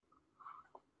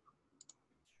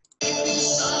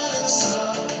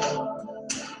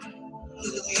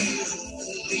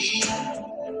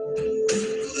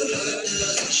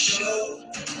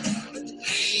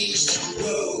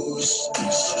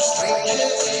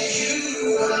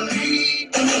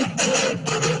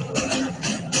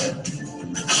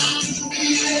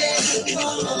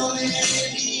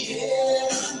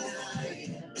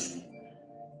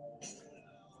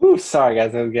Ooh, sorry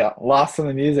guys, I got lost in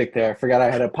the music there. I forgot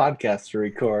I had a podcast to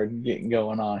record and getting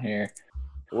going on here.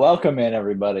 Welcome in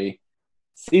everybody.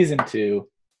 Season 2,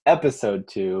 episode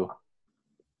 2.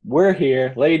 We're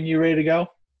here. Layden, you ready to go?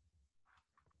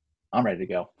 I'm ready to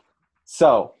go.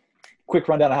 So, quick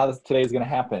rundown of how today is going to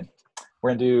happen. We're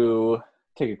going to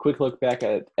take a quick look back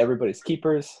at everybody's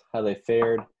keepers, how they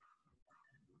fared.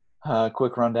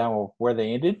 Quick rundown of where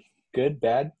they ended. Good,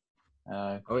 bad.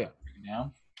 Now.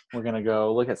 We're going to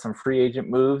go look at some free agent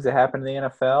moves that happened in the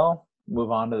NFL,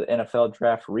 move on to the NFL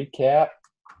draft recap,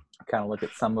 kind of look at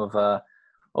some of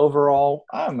overall.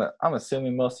 I'm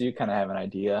assuming most of you kind of have an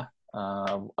idea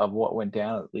of what went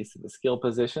down, at least at the skill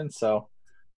position. So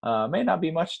may not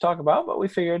be much to talk about, but we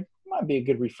figured it might be a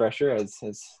good refresher as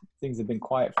things have been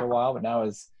quiet for a while. But now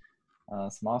as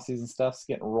some off-season stuff's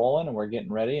getting rolling and we're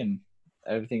getting ready and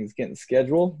everything's getting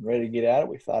scheduled, ready to get at it,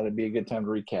 we thought it'd be a good time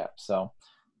to recap. So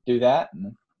do that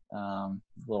and a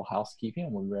little housekeeping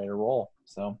and we'll be ready to roll.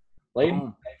 So Layden, how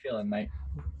you feeling, mate?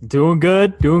 Doing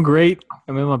good, doing great.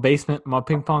 I'm in my basement, my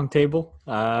ping pong table.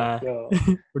 We're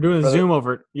doing a Zoom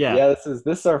over it. Yeah, this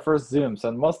is our first Zoom.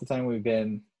 So most of the time we've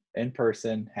been in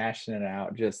person, hashing it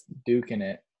out, just duking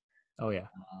it. Oh yeah,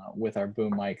 with our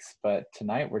boom mics. But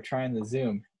tonight we're trying the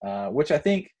Zoom, which I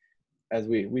think, as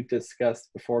we discussed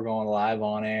before going live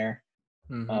on air,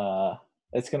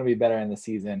 it's going to be better in the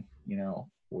season. You know.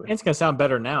 It's going to sound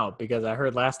better now because I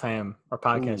heard last time our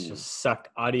podcast just sucked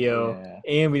audio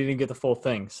and we didn't get the full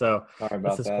thing. So sorry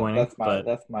about that.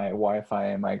 That's my Wi-Fi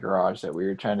in my garage that we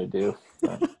were trying to do.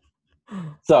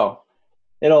 So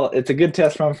it's a good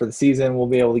test run for the season. We'll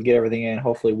be able to get everything in.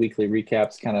 Hopefully weekly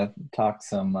recaps, kind of talk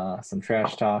some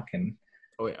trash talk and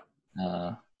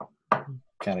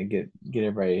kind of get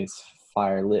everybody's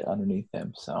fire lit underneath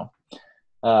them. So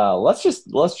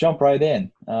let's jump right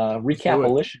in.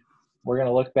 Recap-alition. We're going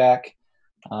to look back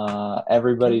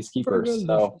everybody's keepers.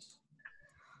 So,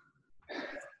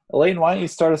 Layden, why don't you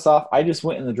start us off? I just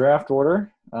went in the draft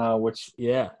order, which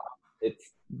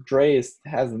Dre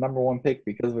has the number one pick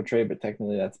because of a trade, but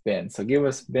technically that's Ben. So give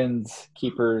us Ben's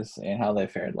keepers and how they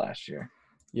fared last year.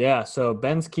 Yeah, so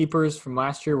Ben's keepers from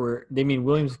last year were Damian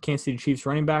Williams, Kansas City Chiefs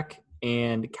running back,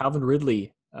 and Calvin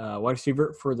Ridley, wide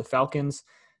receiver for the Falcons.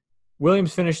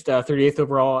 Williams finished 38th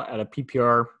overall at a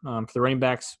PPR for the running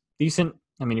backs. Decent.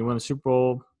 I mean, he won the Super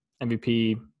Bowl,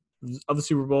 MVP of the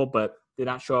Super Bowl, but did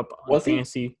not show up on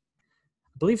fantasy.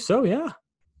 I believe so, yeah.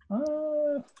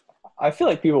 I feel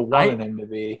like people wanted him to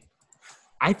be.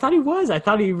 I thought he was. I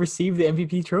thought he received the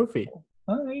MVP trophy.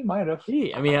 He might have.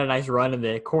 He had a nice run in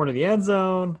the corner of the end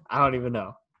zone. I don't even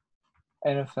know.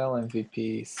 NFL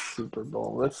MVP Super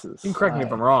Bowl. This is. You can correct me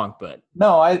if I'm wrong, but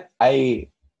no, I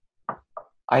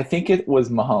think it was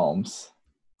Mahomes.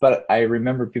 But I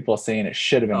remember people saying it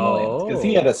should have been Williams because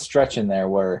he had a stretch in there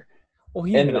where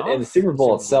in the Super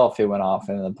Bowl itself he went off,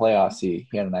 and in the playoffs he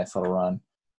had a nice little run.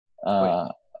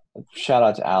 Shout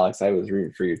out to Alex. I was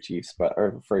rooting for your Chiefs,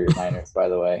 or for your Niners, by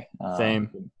the way.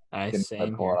 Same.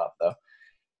 Same. Pull it off though.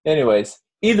 Anyways,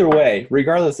 either way,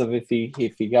 regardless of if he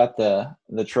got the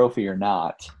trophy or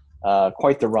not,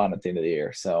 quite the run at the end of the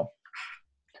year. So.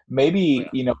 Maybe,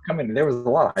 there was a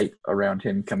lot of hype around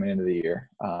him coming into the year.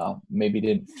 Maybe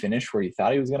didn't finish where he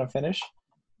thought he was going to finish.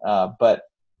 But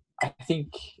I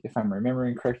think, if I'm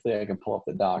remembering correctly, I can pull up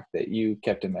the doc that you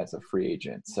kept him as a free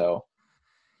agent. So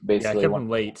basically, I kept him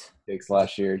late. Picks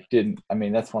last year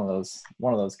that's one of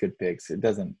those good picks. You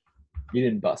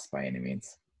didn't bust by any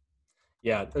means.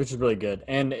 Yeah, which is really good.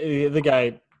 And the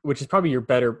guy, which is probably your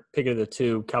better pick of the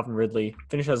two, Calvin Ridley,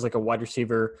 finished as like a wide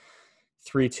receiver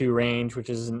 3-2 range,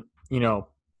 which isn't,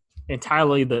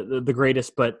 entirely the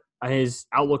greatest, but his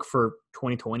outlook for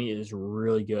 2020 is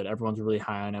really good. Everyone's really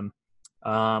high on him.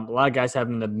 A lot of guys have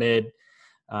him in the mid,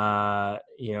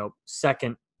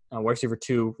 second wide receiver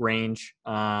 2 range,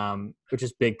 which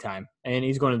is big time. And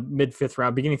he's going to mid-fifth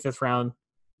round, beginning 5th round,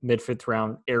 mid-5th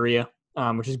round area,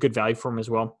 which is good value for him as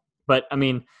well. But, I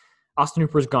mean, Austin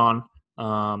Hooper's gone.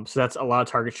 So that's a lot of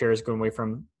target shares going away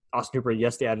from Austin Hooper.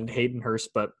 Yes, they added Hayden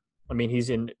Hurst, but I mean, he's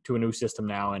into a new system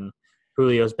now, and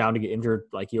Julio's bound to get injured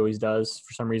like he always does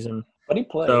for some reason. But he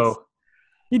plays. So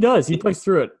he does. He plays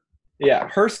through it. Yeah,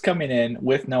 Hurst coming in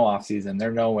with no offseason.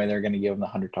 There's no way they're going to give him the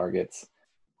 100 targets.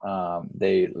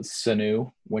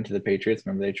 Sanu went to the Patriots.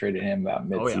 Remember they traded him about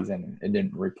midseason and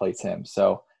didn't replace him.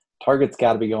 So target's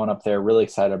got to be going up there. Really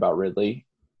excited about Ridley.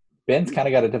 Ben's kind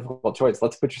of got a difficult choice.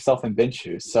 Let's put yourself in Ben's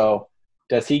shoes. So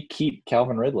does he keep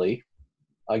Calvin Ridley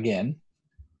again?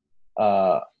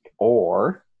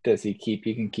 Or does he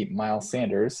can keep Miles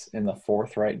Sanders in the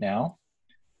 4th right now,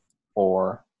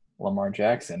 or Lamar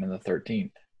Jackson in the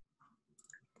 13th?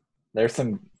 Those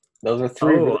are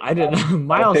 3. Oh, I didn't know.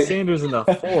 Miles Sanders in the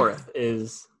 4th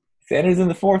is Sanders in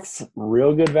the 4th,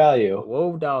 real good value.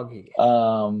 Whoa, doggy.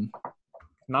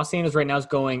 Miles Sanders right now is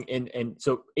going in, and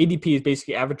so ADP is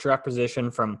basically average draft position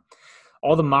from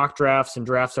all the mock drafts and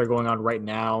drafts that are going on right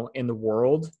now in the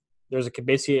world. There's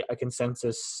basically a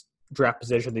consensus draft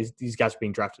position these guys are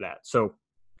being drafted at. So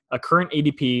a current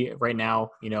ADP right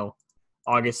now,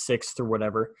 August 6th or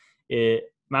whatever,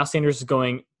 Miles Sanders is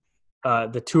going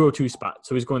the 202 spot.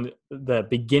 So he's going the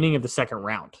beginning of the 2nd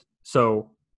round.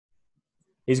 So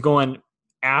he's going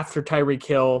after Tyreek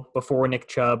Hill, before Nick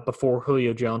Chubb, before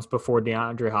Julio Jones, before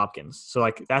DeAndre Hopkins.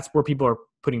 So that's where people are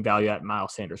putting value at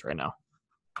Miles Sanders right now.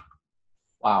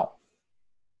 Wow.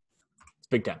 It's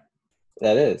big time.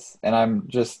 That is. And I'm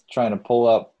just trying to pull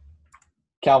up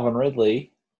Calvin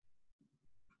Ridley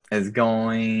is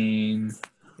going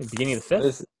beginning of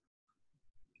the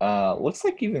 5th. Looks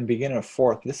like even beginning of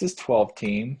 4th. This is 12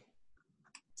 team.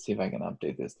 Let's see if I can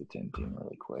update this to 10 team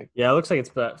really quick. Yeah, it looks like it's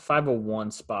the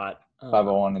 501 spot.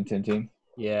 501 and 10 team.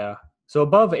 Yeah. So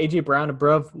above AJ Brown,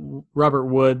 above Robert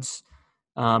Woods,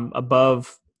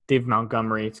 above Dave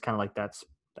Montgomery. It's kind of like that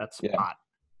spot,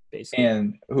 basically.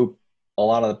 And who a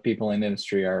lot of the people in the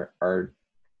industry are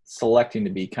selecting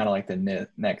to be kind of like the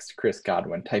next Chris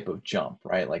Godwin type of jump,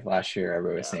 right? Like last year,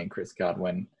 everybody was saying Chris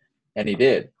Godwin, and he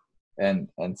did. And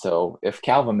so if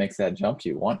Calvin makes that jump, do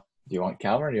you want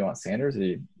Calvin, or do you want Sanders, or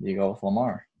do you go with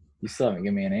Lamar? You still haven't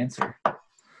given me an answer.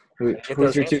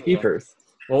 Who's your 2 keepers?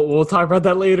 Well, we'll talk about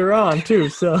that later on too.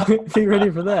 So be ready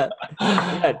for that.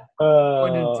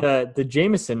 Going into the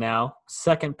Jameson now,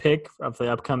 2nd pick of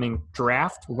the upcoming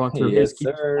draft. We're going through his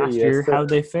keepers last year. How did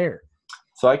they fare?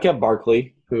 So I kept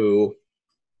Barkley, who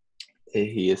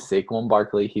he is Saquon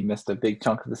Barkley. He missed a big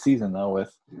chunk of the season though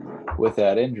with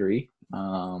that injury.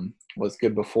 Was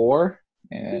good before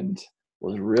and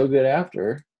was real good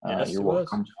after. You're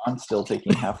welcome, John. Still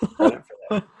taking half the credit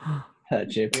for that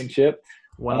championship.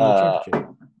 One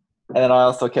championship. And then I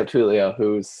also kept Julio,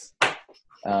 who's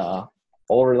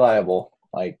all reliable.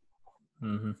 Like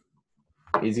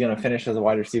he's going to finish as a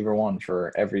wide receiver 1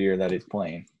 for every year that he's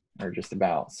playing, or just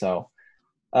about. So,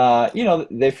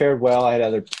 they fared well. I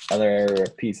had other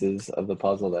pieces of the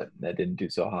puzzle that didn't do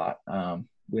so hot.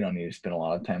 We don't need to spend a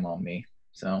lot of time on me.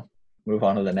 So move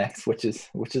on to the next, which is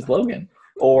Logan.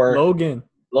 Or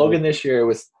Logan this year,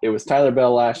 it was Tyler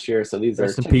Bell last year. So these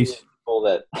Rest are in peace.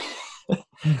 people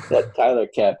that Tyler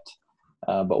kept.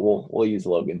 But we'll use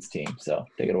Logan's team. So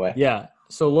take it away. Yeah.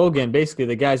 So Logan, basically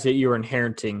the guys that you were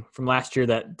inheriting from last year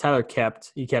that Tyler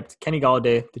kept. He kept Kenny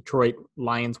Golladay, Detroit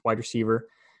Lions wide receiver.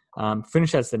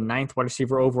 Finished as the 9th wide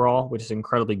receiver overall, which is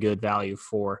incredibly good value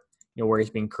for where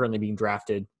he's currently being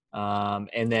drafted.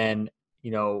 And then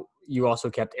you also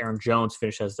kept Aaron Jones,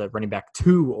 finished as the running back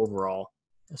 2 overall.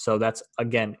 So that's,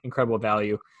 again, incredible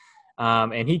value.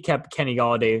 And he kept Kenny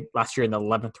Golladay last year in the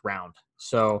 11th round.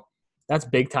 So that's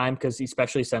big time, because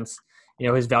especially since,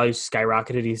 his value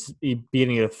skyrocketed. He's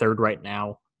beginning of the 3rd right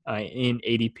now in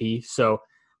ADP. So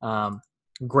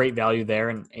great value there,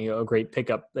 and a great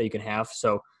pickup that you can have.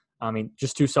 So,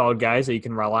 just 2 solid guys that you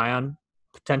can rely on,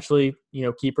 potentially,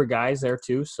 keeper guys there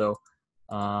too. So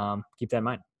keep that in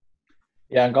mind.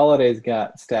 Yeah, and Galladay's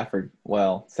got Stafford.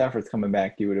 Well, Stafford's coming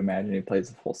back. You would imagine he plays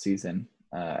the full season.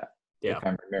 If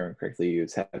I'm remembering correctly, he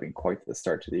was having quite the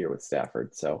start to the year with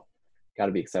Stafford. So got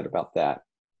to be excited about that.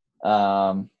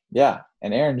 And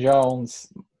Aaron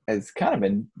Jones has kind of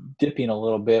been dipping a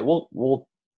little bit. We'll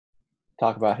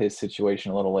talk about his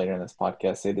situation a little later in this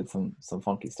podcast. They did some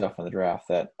funky stuff in the draft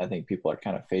that I think people are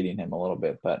kind of fading him a little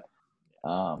bit. But,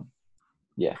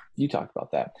 you talked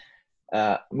about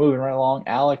that. Moving right along,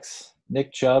 Alex,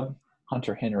 Nick Chubb,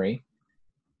 Hunter Henry.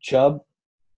 Chubb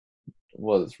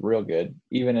was real good,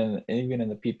 even in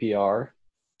the PPR,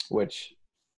 which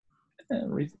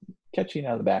catching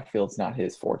out of the backfield is not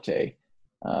his forte.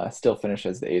 Still finished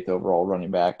as the 8th overall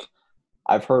running back.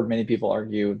 I've heard many people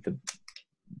argue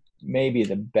maybe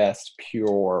the best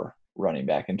pure running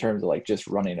back in terms of like just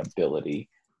running ability.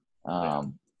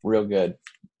 Real good.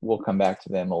 We'll come back to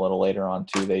them a little later on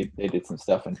too. They did some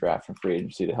stuff in draft and free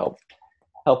agency to help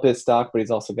his stock, but he's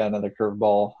also got another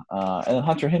curveball. And then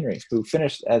Hunter Henry, who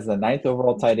finished as the 9th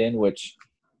overall tight end, which,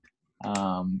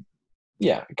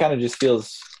 it kind of just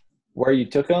feels where you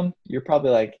took him, you're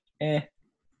probably like,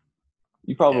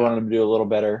 you probably Yeah. wanted him to do a little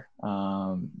better.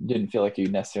 Didn't feel like you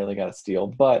necessarily got a steal,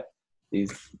 but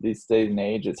these days and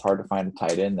age, it's hard to find a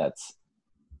tight end that's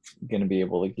going to be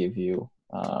able to give you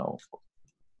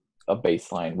a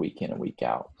baseline week in and week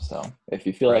out. So if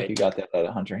you feel like you got that at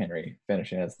Hunter Henry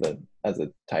finishing as a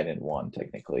tight end one,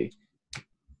 technically,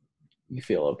 you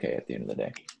feel okay at the end of the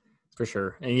day. For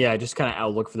sure. And yeah, just kind of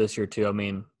outlook for this year too. I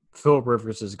mean, Philip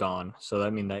Rivers is gone. So I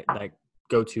mean that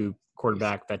go-to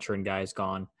quarterback veteran guy is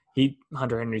gone.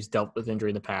 Hunter Henry's dealt with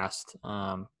injury in the past.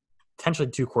 Potentially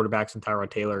two quarterbacks in Tyrod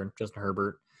Taylor and Justin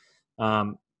Herbert.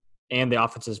 And the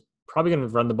offense is probably going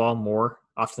to run the ball more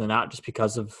often than not just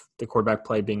because of the quarterback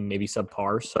play being maybe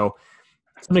subpar. So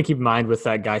something to keep in mind with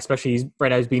that guy, especially right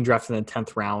now he's being drafted in the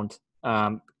 10th round.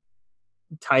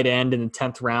 Tight end in the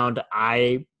 10th round,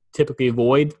 I typically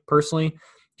avoid personally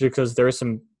just because there's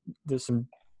some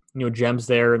gems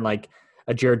there, and like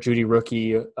a Jared Judy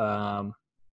rookie,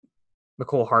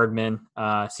 McCole Hardman,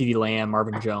 CeeDee Lamb,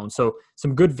 Marvin Jones. So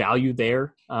some good value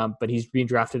there, but he's being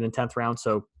drafted in the 10th round.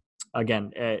 So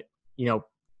again,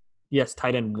 yes,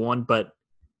 tight end one, but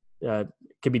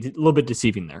could be a little bit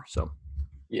deceiving there. So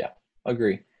yeah,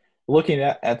 agree. Looking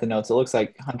at the notes, it looks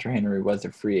like Hunter Henry was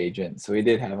a free agent, so he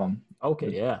did have him. Okay,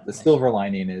 yeah. The silver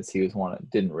lining is he was one that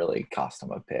didn't really cost him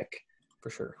a pick.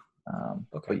 For sure.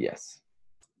 Okay. But yes.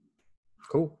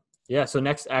 Cool. Yeah, so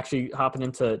next actually hopping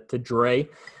into Dre,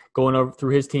 going over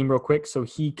through his team real quick. So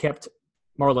he kept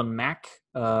Marlon Mack,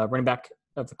 running back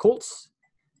of the Colts,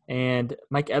 and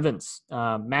Mike Evans.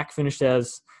 Mack finished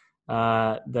as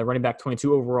the running back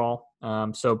 22 overall.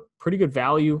 So pretty good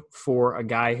value for a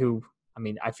guy who, I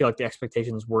mean, I feel like the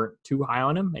expectations weren't too high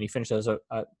on him, and he finished as a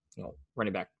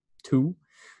running back 2.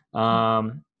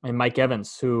 And Mike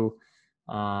Evans, who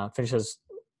finishes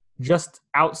just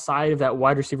outside of that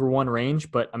wide receiver 1 range.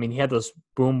 But, I mean, he had those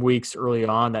boom weeks early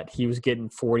on that he was getting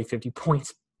 40, 50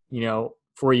 points,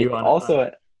 for you.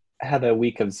 Had a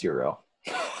week of 0.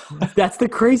 That's the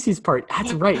craziest part.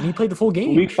 That's right. And he played the full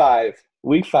game. Week 5.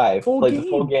 Played the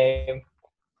full game,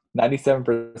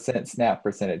 97% snap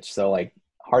percentage. So, like,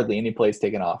 hardly any plays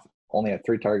taken off. Only had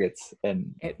 3 targets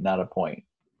and not a point.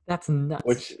 That's nuts.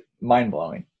 Which,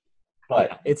 mind-blowing.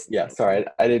 But, sorry,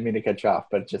 I didn't mean to cut you off.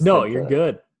 But just no, you're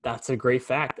good. That's a great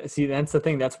fact. See, that's the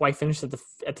thing. That's why he finished at the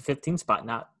 15th spot,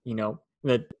 not,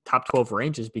 the top 12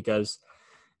 ranges, because,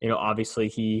 obviously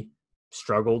he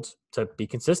struggled to be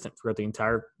consistent throughout the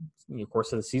entire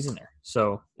course of the season there.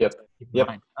 So, yep.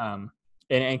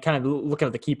 And kind of looking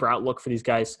at the keeper outlook for these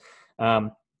guys,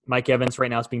 Mike Evans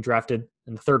right now is being drafted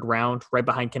in the 3rd round, right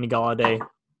behind Kenny Golladay,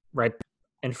 right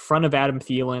in front of Adam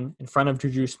Thielen, in front of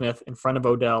Juju Smith, in front of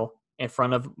Odell, in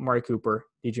front of Amari Cooper,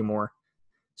 DJ Moore.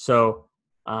 So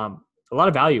a lot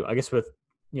of value, I guess, with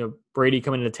Brady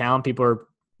coming into town. People are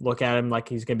looking at him like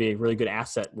he's going to be a really good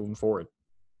asset moving forward.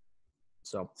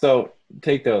 So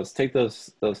take those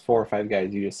 4 or 5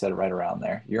 guys you just said right around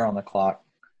there. You're on the clock.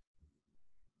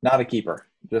 Not a keeper,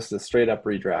 just a straight up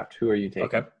redraft. Who are you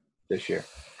taking this year?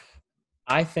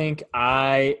 I think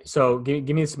so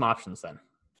give me some options then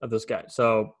of those guys.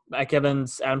 So Mike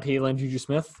Evans, Adam Thielen, Juju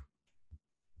Smith.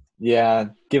 Yeah,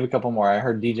 give a couple more. I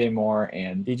heard DJ Moore,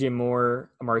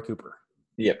 Amari Cooper.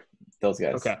 Yep, those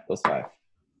guys. Okay. Those 5.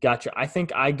 Gotcha. I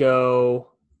think I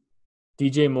go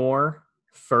DJ Moore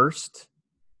first,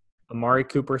 Amari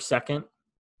Cooper second.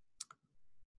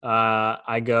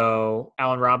 I go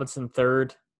Allen Robinson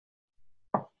third,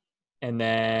 and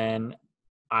then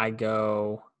I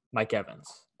go Mike Evans.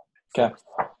 Okay.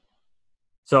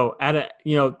 So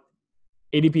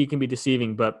ADP can be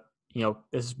deceiving, but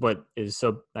this is what is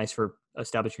so nice for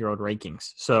establishing your own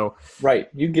rankings. So right,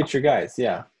 you get your guys.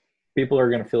 Yeah, people are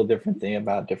going to feel differently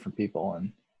about different people,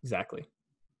 and exactly.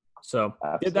 So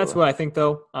that's what I think,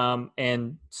 though.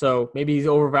 And so maybe he's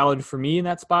overvalued for me in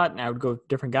that spot, and I would go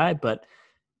different guy. But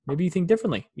maybe you think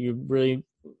differently. You really,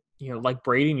 like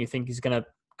Brady, and you think he's going to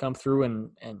come through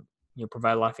and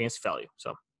provide a lot of fantasy value.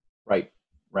 So right.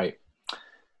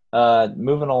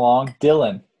 Moving along,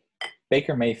 Dylan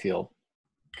Baker Mayfield.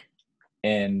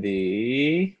 And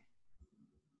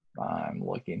I'm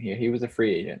looking here. He was a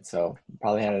free agent, so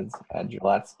probably had your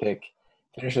last pick.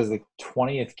 Finished as the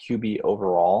 20th QB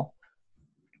overall.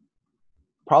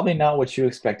 Probably not what you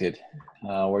expected,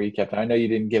 where you kept him. I know you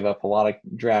didn't give up a lot of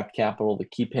draft capital to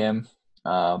keep him,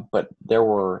 but there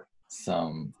were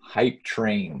some hype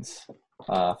trains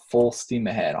full steam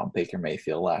ahead on Baker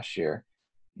Mayfield last year.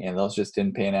 And those just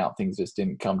didn't pan out. Things just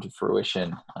didn't come to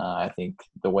fruition, I think,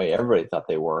 the way everybody thought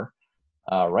they were.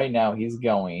 Right now, he's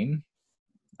going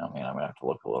 – I'm going to have to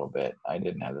look a little bit. I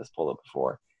didn't have this pulled up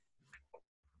before.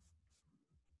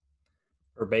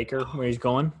 For Baker, where he's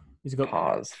going? He's go.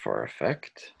 Pause for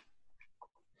effect.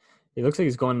 It looks like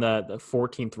he's going the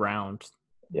 14th round.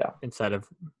 Yeah. Instead of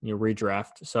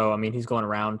redraft. So I mean, he's going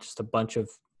around just a bunch of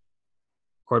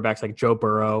quarterbacks like Joe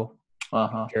Burrow,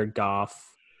 Jared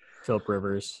Goff, Phillip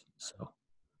Rivers. So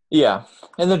yeah,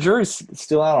 and the jury's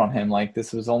still out on him. Like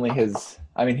this was only his.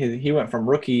 I mean, he went from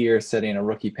rookie year setting a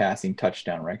rookie passing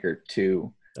touchdown record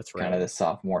to kind of the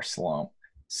sophomore slump.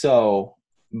 So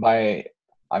it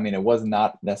was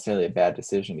not necessarily a bad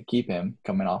decision to keep him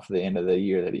coming off the end of the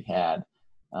year that he had.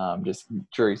 Just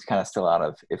jury's kind of still out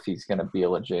of if he's going to be a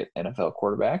legit NFL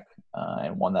quarterback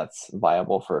and one that's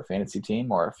viable for a fantasy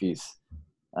team, or if he's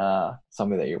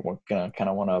somebody that you're going to kind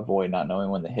of want to avoid, not knowing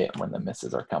when the hit and when the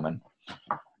misses are coming.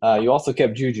 You also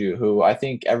kept Juju, who I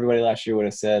think everybody last year would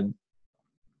have said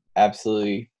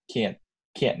absolutely can't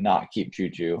not keep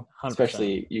Juju, 100%.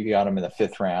 Especially you got him in the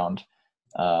 5th round.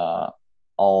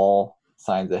 All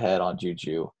signs ahead on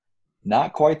Juju.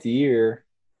 Not quite the year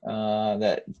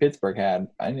that Pittsburgh had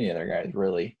any other guys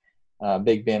really.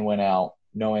 Big Ben went out,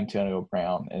 no Antonio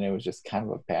Brown, and it was just kind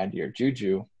of a bad year.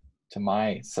 Juju, to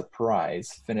my surprise,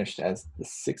 finished as the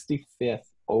 65th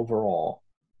overall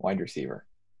wide receiver.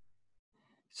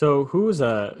 So who's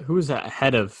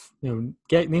ahead of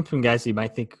name some guys you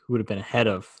might think who would have been ahead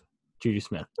of Juju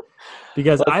Smith?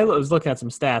 Because I was looking at some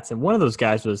stats, and one of those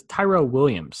guys was Tyrell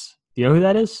Williams. Do you know who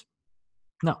that is?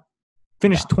 No.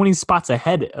 Finished 20 spots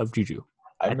ahead of Juju.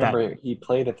 I remember he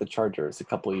played at the Chargers a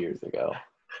couple of years ago.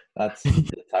 That's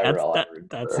the Tyrell.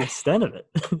 that's the extent of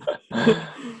it.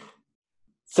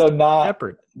 So not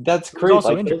Shepard. That's crazy.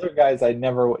 Like those are guys I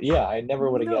never would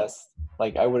have guessed.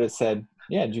 Like I would have said,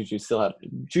 yeah,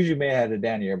 Juju may have had a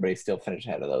down year, but he still finished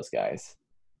ahead of those guys.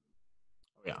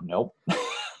 Yeah. Nope.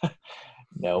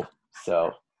 Nope.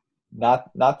 So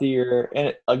not the year.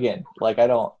 And again, like I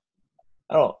don't.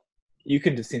 You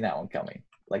couldn't have seen that one coming.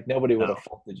 Like nobody would have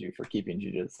faulted you for keeping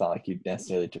Juju. It's not like you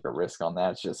necessarily took a risk on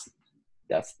that. It's just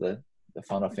that's the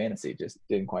fun of fantasy. Just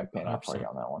didn't quite pan out for you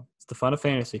on that one. It's the fun of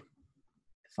fantasy.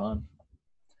 Fun.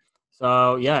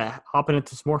 So yeah, hopping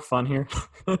into some more fun here.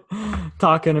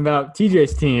 Talking about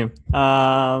TJ's team.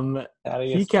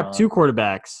 He kept 2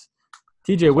 quarterbacks.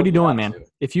 TJ, what are you doing, man?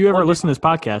 If you ever listen to this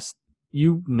podcast,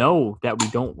 you know that we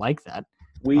don't like that.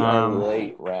 We are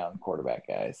late round quarterback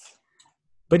guys.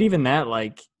 But even that,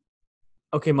 like,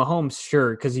 okay, Mahomes,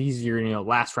 sure, because he's your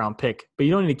last round pick. But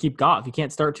you don't need to keep Goff. You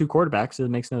can't start 2 quarterbacks. It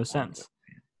makes no sense.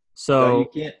 So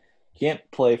you can't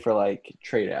play for like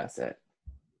trade asset,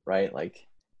 right? Like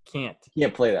you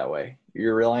can't play that way.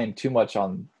 You're relying too much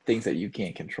on things that you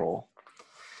can't control.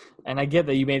 And I get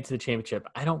that you made it to the championship.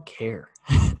 I don't care.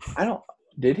 I don't.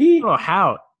 Did he? Oh,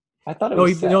 how? I thought it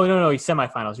was. No. He's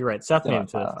semifinals. You're right. Seth made it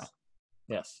to the final.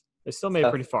 Yes, they still made it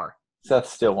pretty far. Seth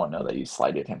still won't know that you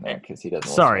slighted him there because he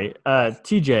doesn't. Sorry,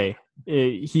 TJ.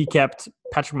 He kept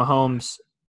Patrick Mahomes,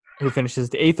 who finishes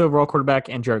the 8th overall quarterback,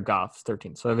 and Jared Goff,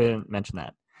 13th. So I didn't mention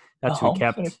that. That's who he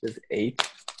kept. Finished his 8th.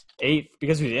 8th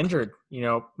because he was injured.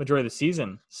 Majority of the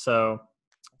season. So,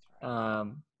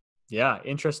 yeah,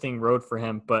 interesting road for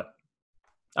him. But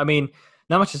I mean,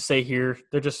 not much to say here.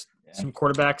 They're just some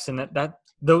quarterbacks, and that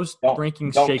those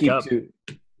rankings shake up.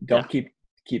 Don't keep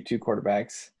 2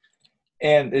 quarterbacks.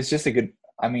 And it's just a good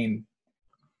 – I mean,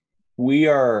 we,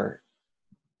 in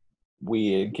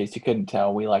case you couldn't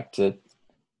tell, we like to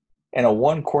 – in a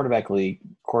 1-quarterback league,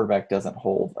 quarterback doesn't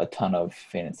hold a ton of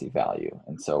fantasy value.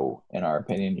 And so, in our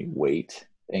opinion, you wait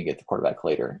and get the quarterback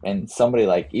later. And somebody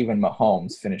like even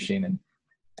Mahomes finishing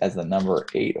as the number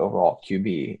 8 overall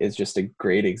QB is just a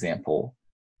great example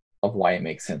of why it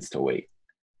makes sense to wait.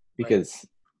 Because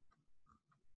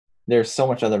there's so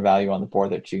much other value on the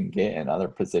board that you can get in other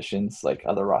positions, like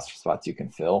other roster spots you can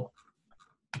fill,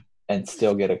 and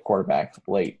still get a quarterback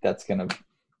late that's going to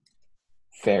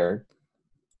fare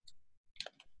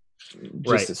just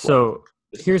right. as well. So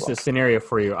here's the scenario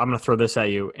for you. I'm going to throw this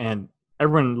at you, and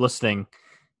everyone listening,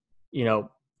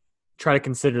 try to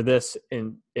consider this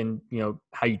in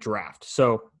how you draft.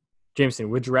 So,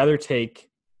 Jameson, would you rather take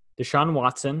Deshaun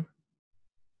Watson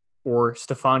or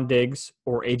Stephon Diggs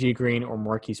or AJ Green or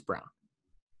Marquise Brown?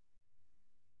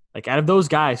 Like, out of those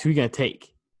guys, who are you going to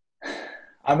take?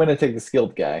 I'm going to take the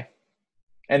skilled guy.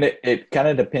 And it kind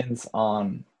of depends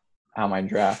on how my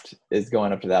draft is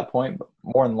going up to that point. But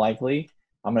more than likely,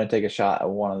 I'm going to take a shot at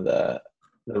one of the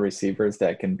receivers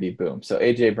that can be boom. So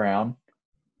AJ Brown,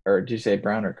 or did you say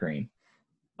Brown or Green?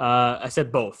 I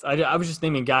said both. I was just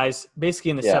naming guys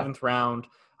basically in the 7th round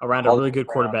around a really good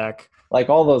quarterback. Like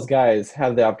all those guys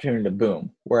have the opportunity to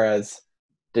boom, whereas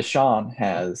Deshaun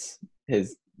has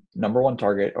his number 1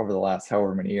 target over the last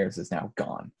however many years is now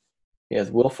gone. He has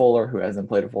Will Fuller, who hasn't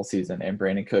played a full season, and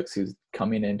Brandon Cooks, who's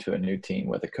coming into a new team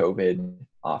with a COVID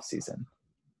offseason.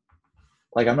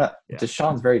 Like,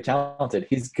 Deshaun's very talented.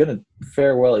 He's going to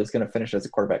fare well. He's going to finish as a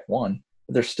quarterback 1.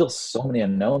 But there's still so many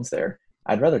unknowns there.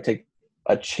 I'd rather take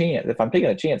a chance. If I'm taking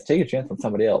a chance, take a chance on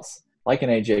somebody else, like an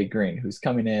AJ Green, who's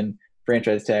coming in,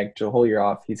 franchise tag to a whole year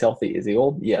off. He's healthy. Is he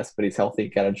old? Yes, but he's healthy.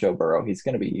 Got a Joe Burrow. He's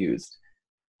going to be used.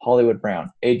 Hollywood Brown,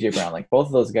 AJ Brown, like both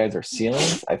of those guys are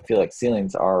ceilings. I feel like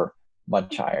ceilings are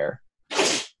much higher,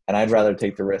 and I'd rather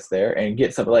take the risk there and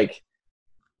get something like.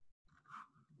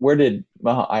 I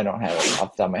don't have it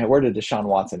off the top of my head. Where did Deshaun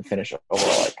Watson finish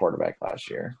overall at quarterback last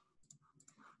year?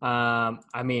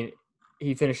 I mean,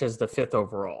 he finished as the 5th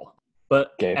overall,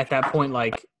 but at that point,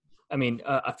 like, I mean,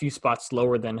 a few spots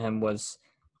lower than him was,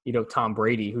 Tom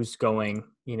Brady, who's going,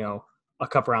 a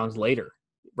couple rounds later,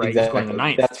 right? Exactly. He's going the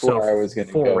 9th. That's where I was going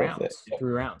to go 4 rounds, with it. Yep.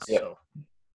 3 rounds. Yep.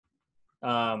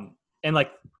 So, and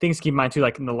like things to keep in mind too,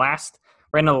 like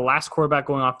right now, the last quarterback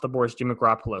going off the board is Jimmy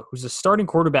Garoppolo, who's the starting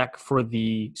quarterback for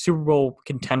the Super Bowl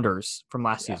contenders from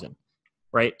last season,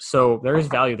 right? So there is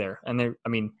value there, and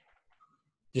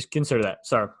just consider that.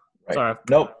 Sorry.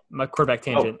 Nope. My quarterback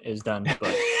tangent is done.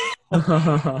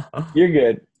 But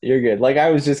You're good. Like, I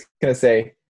was just gonna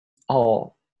say,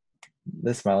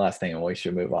 this is my last thing, and we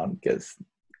should move on because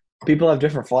people have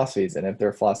different philosophies, and if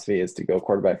their philosophy is to go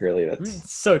quarterback early,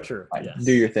 that's so true. Fine. Yes.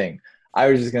 Do your thing. I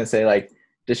was just gonna say, like,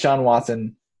 Deshaun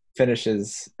Watson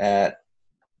finishes at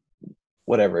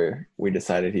whatever we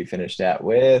decided he finished at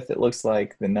with. It looks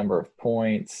like the number of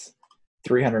points,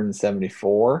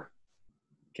 374.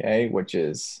 Okay, which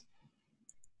is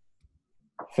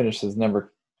finishes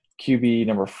QB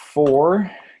number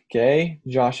 4. Okay,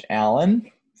 Josh Allen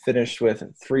finished with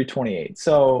 328.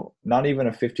 So not even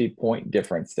a 50-point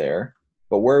difference there.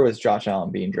 But where was Josh Allen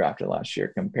being drafted last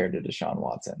year compared to Deshaun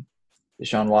Watson?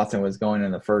 Deshaun Watson was going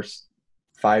in the first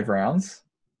 5 rounds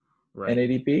in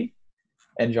ADP,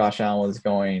 and Josh Allen was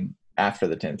going after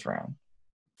the 10th round.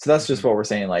 So that's just what we're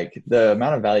saying. Like, the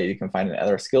amount of value you can find in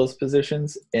other skills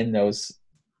positions in those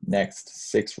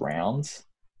next 6 rounds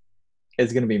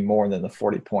is going to be more than the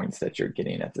 40 points that you're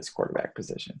getting at this quarterback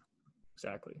position.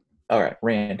 Exactly. All right,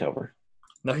 rant over.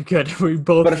 No, good. We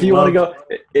both. But if you want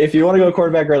to go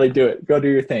quarterback early, do it. Go do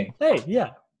your thing. Hey, yeah.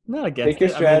 No, I guess. Take your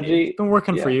strategy. I mean, it's been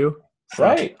working for you, so.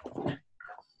 Right?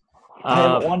 I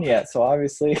haven't won yet, so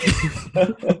obviously.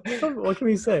 What can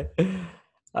we say?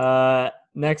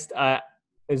 Next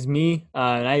is me,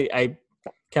 and I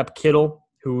kept Kittle,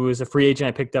 who was a free agent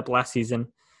I picked up last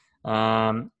season.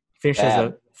 Finished as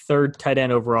a 3rd tight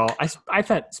end overall. I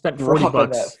spent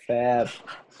 $40. Fab.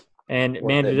 And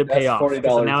man, did it pay off?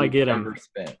 Because now I get him.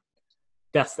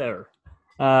 Best ever.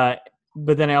 But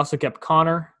then I also kept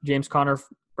James Conner,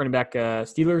 running back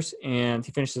Steelers, and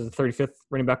he finished as the 35th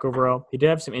running back overall. He did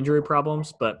have some injury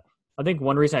problems, but I think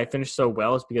one reason I finished so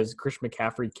well is because Christian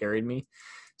McCaffrey carried me.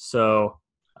 So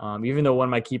even though one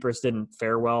of my keepers didn't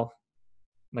fare well,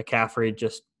 McCaffrey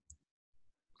just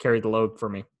carried the load for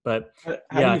me. But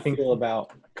how do you feel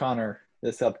about Conner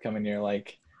this upcoming year?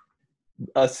 Like,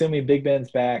 assuming Big Ben's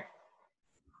back,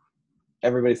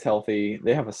 everybody's healthy,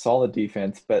 they have a solid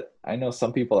defense, but I know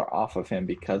some people are off of him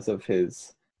because of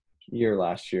his year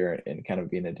last year and kind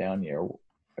of being a down year.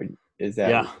 Is that?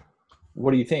 Yeah.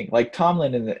 What do you think? Like,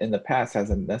 Tomlin in the past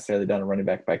hasn't necessarily done a running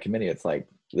back by committee. It's like,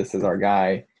 this is our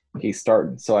guy, he's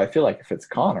starting. So I feel like if it's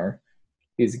Conner,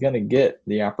 he's going to get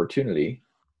the opportunity.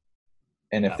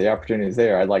 And if the opportunity is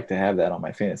there, I'd like to have that on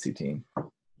my fantasy team.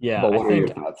 Yeah. But what are your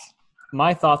thoughts?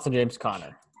 My thoughts on James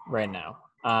Conner right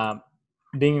now,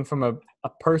 being from a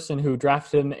person who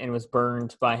drafted him and was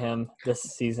burned by him this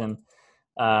season,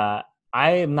 I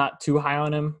am not too high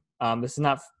on him. This is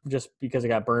not just because I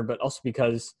got burned, but also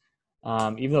because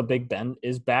even though Big Ben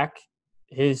is back,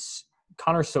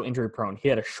 Connor's so injury prone. He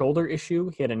had a shoulder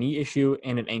issue, he had a knee issue,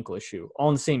 and an ankle issue all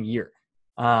in the same year.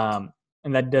 And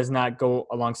that does not go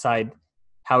alongside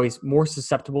how he's more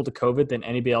susceptible to COVID than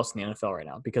anybody else in the NFL right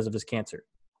now because of his cancer.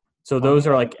 So those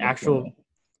are like actual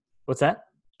 – what's that?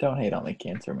 Don't hate on the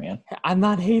cancer, man. I'm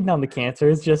not hating on the cancer.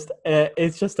 It's just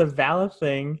a valid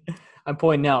thing I'm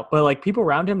pointing out. But, like, people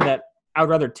around him that I would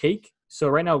rather take. So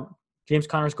right now, James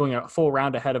Conner's going a full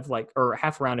round ahead of or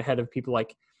half a round ahead of people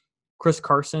like Chris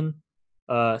Carson,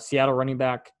 Seattle running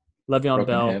back, Le'Veon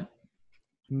Bell,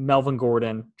 Melvin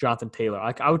Gordon, Jonathan Taylor.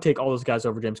 Like, I would take all those guys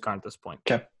over James Conner at this point.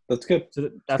 Okay, that's good.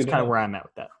 So that's kind of where I'm at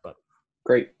with that. But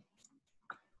great.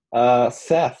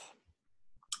 Seth.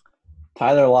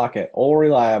 Tyler Lockett, all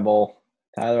reliable.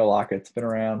 Tyler Lockett's been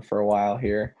around for a while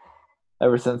here.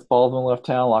 Ever since Baldwin left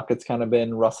town, Lockett's kind of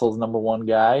been Russell's number 1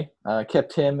 guy.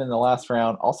 Kept him in the last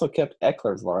round. Also kept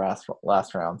Eckler's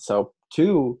last round. So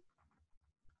 2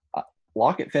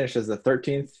 Lockett finished as the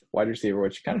 13th wide receiver,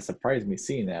 which kind of surprised me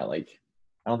seeing that. Like,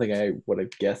 I don't think I would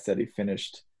have guessed that he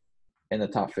finished in the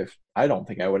top 50. I don't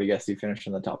think I would have guessed he finished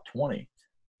in the top 20.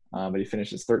 But he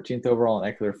finishes 13th overall,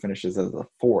 and Eckler finishes as the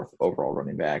 4th overall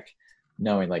running back,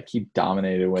 knowing like he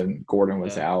dominated when Gordon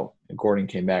was out. Gordon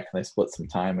came back and they split some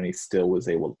time, and he still was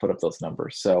able to put up those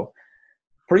numbers. So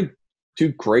two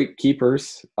great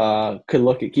keepers. Could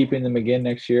look at keeping them again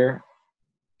next year.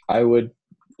 I would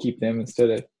keep them instead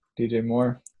of DJ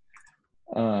Moore.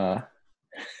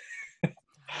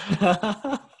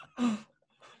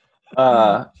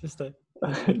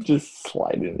 Just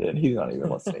slide it in. He's not even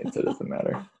listening, so it doesn't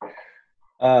matter.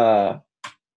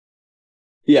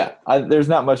 There's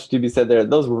not much to be said there.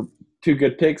 Those were two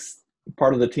good picks.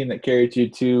 Part of the team that carried you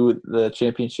to the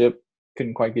championship.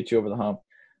 Couldn't quite get you over the hump.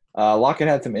 Lockett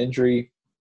had some injury.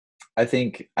 I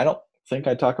don't think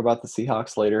I talk about the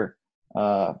Seahawks later,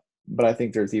 but I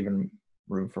think there's even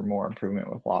room for more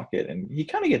improvement with Lockett. And he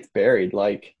kind of gets buried.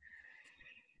 Like,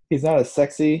 he's not as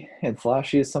sexy and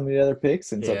flashy as some of the other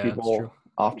picks, and so people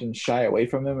often shy away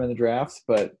from him in the drafts,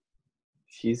 but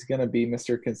he's going to be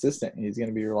Mr. Consistent. He's going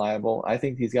to be reliable. I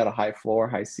think he's got a high floor,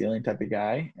 high ceiling type of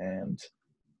guy. And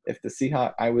if the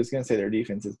Seahawks, I was going to say their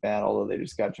defense is bad, although they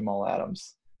just got Jamal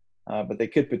Adams, but they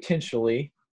could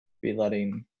potentially be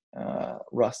letting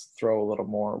Russ throw a little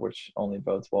more, which only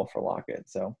bodes well for Lockett.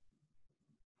 So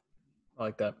I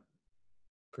like that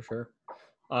for sure.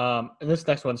 And this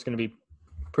next one's going to be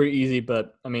pretty easy,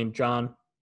 but I mean, John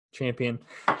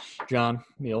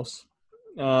Meals.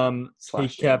 He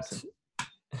kept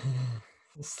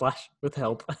 / with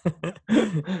help.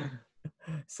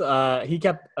 So he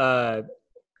kept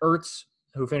Ertz,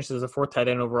 who finished as a 4th tight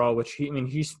end overall, which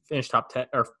he's finished top 10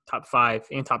 or top 5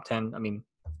 and top 10. I mean,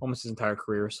 almost his entire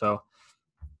career. So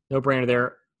no brainer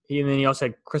there. And then he also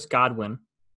had Chris Godwin,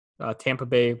 Tampa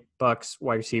Bay Bucks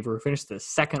wide receiver, who finished the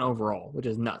 2nd overall, which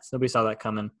is nuts. Nobody saw that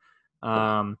coming.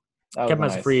 Kept him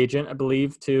as a free agent, I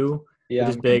believe, too. Yeah, which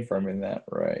is I'm big. confirming that,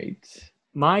 right.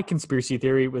 My conspiracy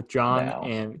theory with John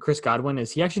and Chris Godwin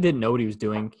is he actually didn't know what he was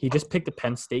doing. He just picked a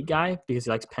Penn State guy because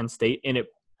he likes Penn State, and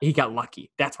he got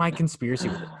lucky. That's my conspiracy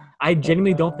with it. I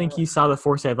genuinely don't think he saw the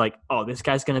foresight like, oh, this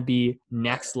guy's going to be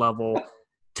next level,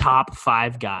 top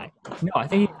 5 guy. No, I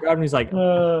think he grabbed him. He's like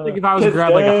if I was to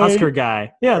grab like a Husker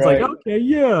guy. Yeah, it's like, okay,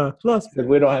 yeah.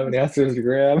 We don't have any Huskers to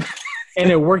grab. And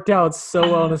it worked out so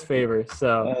well in his favor.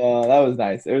 So that was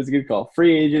nice. It was a good call.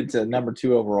 Free agent to number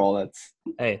 2 overall.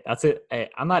 That's it. Hey,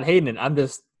 I'm not hating it. I'm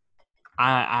just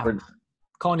I'm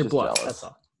calling your bluff. Jealous. That's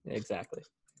all. Yeah, exactly.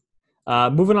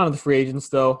 Moving on to the free agents,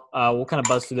 though, we'll kind of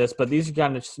buzz through this, but these are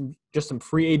kind of just some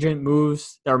free agent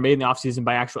moves that were made in the offseason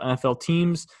by actual NFL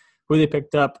teams, who they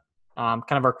picked up, kind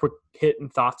of our quick hit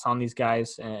and thoughts on these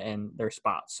guys and their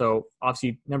spots. So,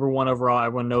 obviously, number 1 overall,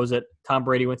 everyone knows it. Tom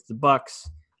Brady went to the Bucks.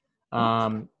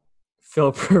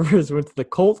 Philip Rivers went to the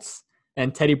Colts,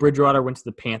 and Teddy Bridgewater went to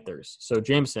the Panthers. So,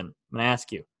 Jameson, I'm going to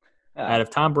ask you, out of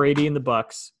Tom Brady and the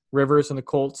Bucks, Rivers and the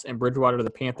Colts, and Bridgewater to the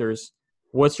Panthers,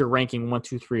 what's your ranking 1,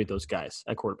 2, 3 of those guys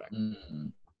at quarterback?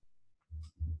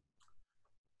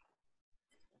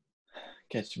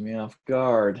 Catch me off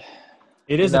guard.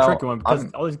 It is a tricky one because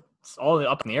it's all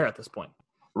up in the air at this point.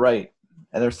 Right.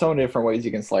 And there's so many different ways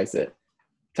you can slice it.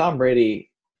 Tom Brady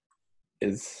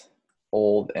is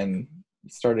old and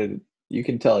you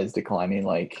can tell he's declining.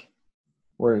 Like,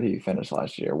 where did he finish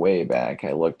last year? Way back.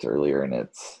 I looked earlier and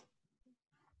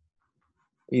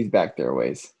he's back there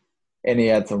ways. And he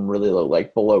had some really low,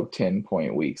 like below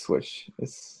 10-point weeks, which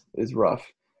is rough.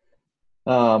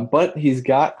 But he's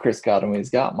got Chris Godwin, he's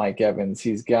got Mike Evans,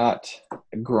 he's got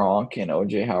Gronk and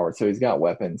OJ Howard, so he's got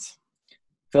weapons.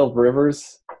 Philip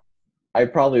Rivers, I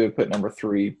probably would put number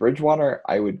 3. Bridgewater,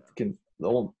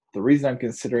 the reason I'm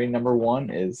considering number 1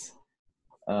 is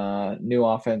new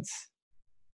offense,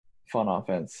 fun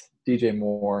offense, DJ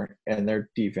Moore, and their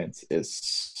defense is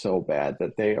so bad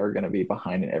that they are going to be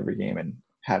behind in every game and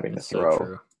having to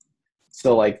throw.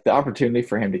 So, like, the opportunity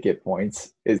for him to get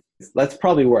points that's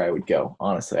probably where I would go.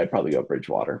 Honestly, I'd probably go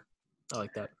Bridgewater. I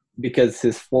like that. Because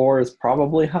his floor is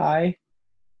probably high.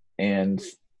 And,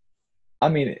 I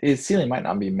mean, his ceiling might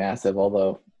not be massive,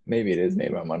 although maybe it is.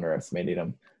 Maybe I'm underestimating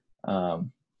him.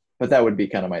 But that would be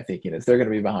kind of my thinking is they're going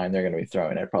to be behind. They're going to be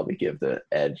throwing. I'd probably give the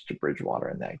edge to Bridgewater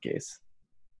in that case.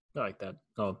 I like that.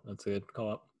 Oh, that's a good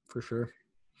call up for sure.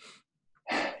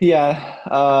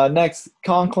 Yeah. Next,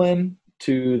 Conklin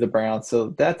to the Browns. So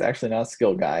that's actually not a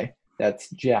skill guy.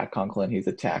 That's Jack Conklin. He's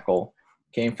a tackle.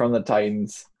 Came from the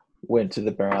Titans, went to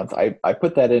the Browns. I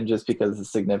put that in just because of the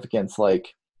significance.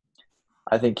 Like,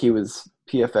 I think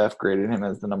PFF graded him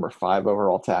as the number 5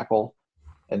 overall tackle.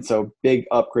 And so big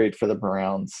upgrade for the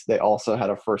Browns. They also had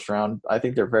a first round. I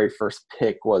think their very first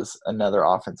pick was another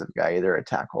offensive guy, either a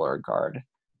tackle or a guard.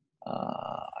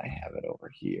 I have it over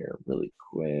here really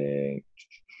quick.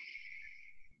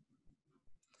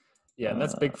 Yeah, and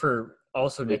that's big for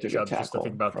also they Nick took a Chubb, just to tackle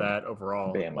think about from that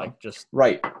overall. Bama. Like just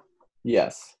Right.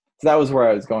 Yes. So that was where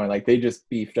I was going. Like they just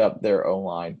beefed up their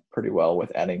O-line pretty well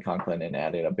with adding Conklin and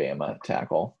adding a Bama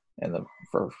tackle in the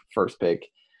first pick.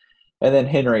 And then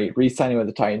Henry re-signing with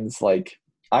the Titans. Like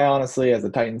I honestly, as a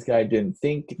Titans guy, didn't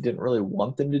really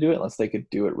want them to do it unless they could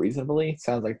do it reasonably.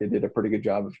 Sounds like they did a pretty good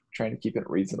job of trying to keep it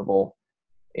reasonable.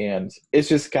 And it's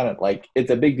just kind of like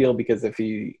it's a big deal because if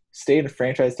he stayed a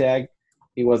franchise tag,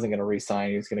 he wasn't going to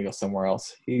re-sign. He was going to go somewhere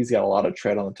else. He's got a lot of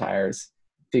tread on the tires.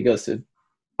 If he goes to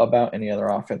about any other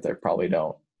offense, I probably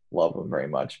don't love him very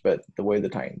much. But the way the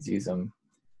Titans use him,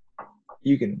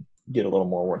 you can get a little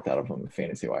more worth out of him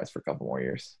fantasy-wise for a couple more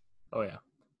years. Oh, yeah.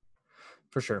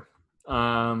 For sure.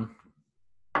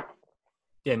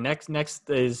 Yeah, next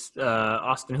is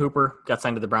Austin Hooper. Got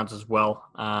signed to the Browns as well.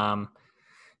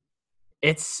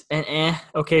 It's an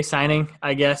okay signing,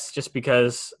 I guess, just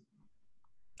because,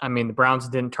 I mean, the Browns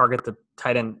didn't target the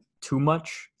tight end too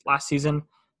much last season,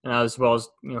 and as well as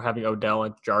having Odell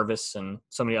and Jarvis and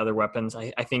so many other weapons.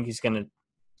 I think he's not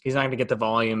gonna get the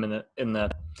volume in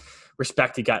the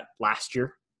respect he got last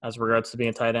year as regards to being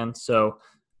a tight end. So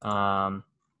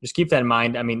just keep that in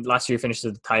mind. I mean, last year he finished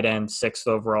as the tight end 6th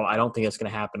overall. I don't think it's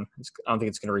going to happen. I don't think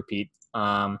it's going to repeat.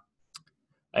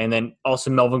 And then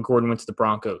also Melvin Gordon went to the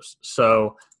Broncos.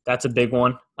 So that's a big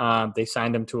one. They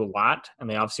signed him to a lot, and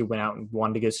they obviously went out and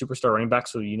wanted to get a superstar running back,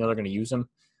 so they're going to use him.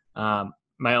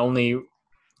 My only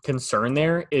concern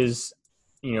there is,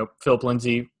 Philip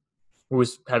Lindsay, who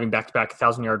was having back-to-back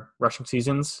 1,000-yard rushing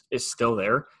seasons, is still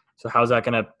there. So how's that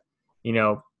going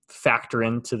to, factor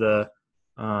into the,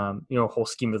 whole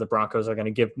scheme of the Broncos? Are going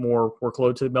to give more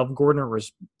workload to Melvin Gordon, or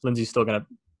is Lindsay still going to,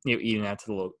 eat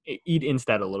into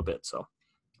that a little bit? So.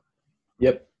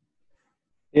 Yep.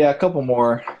 Yeah, a couple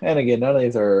more. And again, none of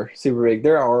these are super big.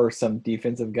 There are some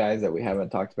defensive guys that we haven't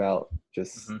talked about.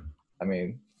 Just, I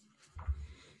mean,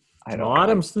 I don't know.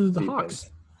 Adams to the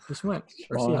Hawks. Just went.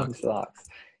 Or Seahawks.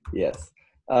 Yes.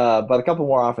 But a couple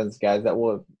more offense guys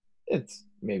that it's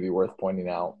maybe worth pointing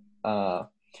out.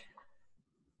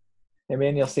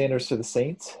 Emmanuel Sanders to the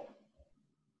Saints.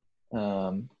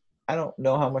 I don't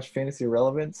know how much fantasy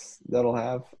relevance that'll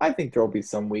have. I think there will be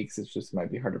some weeks. It just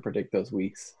might be hard to predict those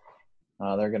weeks.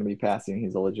 They're going to be passing.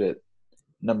 He's a legit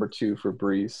number 2 for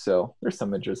Breeze, so there's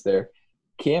some interest there.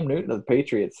 Cam Newton to the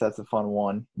Patriots. That's a fun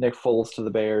one. Nick Foles to the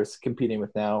Bears, competing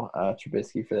with now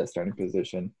Trubisky for that starting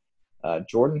position.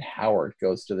 Jordan Howard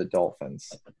goes to the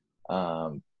Dolphins.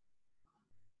 And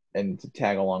to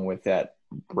tag along with that,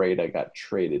 Breda got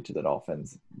traded to the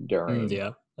Dolphins during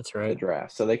that's right. the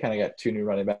draft. So they kind of got 2 new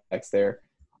running backs there.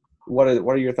 What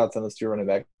are your thoughts on those 2 running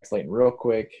backs, Leighton? Real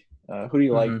quick, who do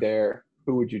you like there?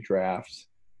 Who would you draft?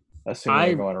 Assuming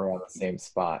they're going around the same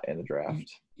spot in the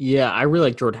draft. Yeah, I really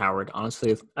like Jordan Howard.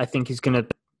 Honestly, I think he's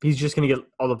just gonna get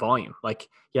all the volume. Like,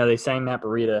 yeah, they signed Matt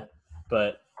Breida,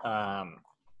 but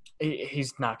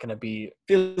he's not gonna be.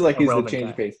 Feels like he's the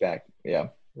change of pace back. Yeah,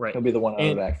 right. He'll be the one out of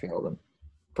the backfield. And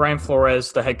Brian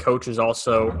Flores, the head coach, is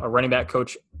also a running back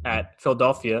coach at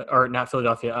Philadelphia, or not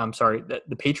Philadelphia. I'm sorry,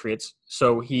 the Patriots.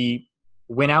 So he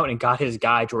went out and got his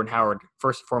guy Jordan Howard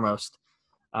first and foremost,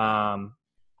 and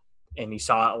he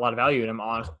saw a lot of value in him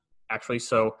actually.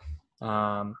 So,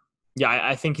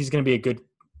 I think he's going to be a good,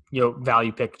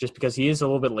 value pick just because he is a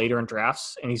little bit later in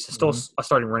drafts and he's still a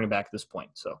starting running back at this point.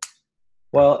 So,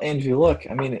 well, and if you look,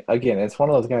 I mean, again, it's one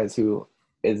of those guys who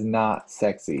is not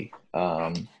sexy,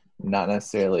 not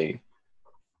necessarily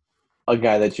a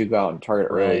guy that you go out and target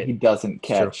early. Right. He doesn't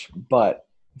catch, but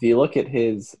if you look at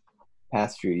his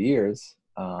past few years,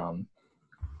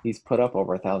 he's put up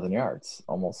over 1,000 yards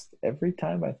almost every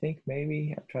time. I think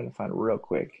maybe I'm trying to find it real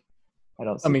quick.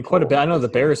 Quite a bit. I know the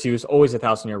Bears, he was always a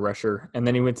 1,000-yard rusher, and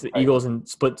then he went to the Eagles and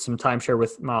split some timeshare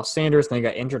with Miles Sanders. And then he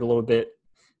got injured a little bit,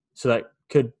 so that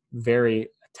could vary a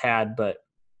tad. But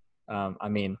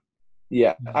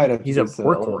yeah, I'd have he's a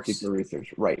workhorse. Deeper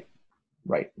research, right.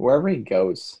 Wherever he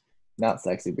goes, not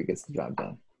sexy, but gets the job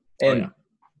done.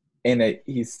 And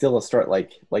he's still a start,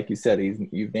 like you said.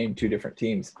 You've named 2 different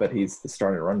teams, but he's the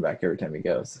starting running back every time he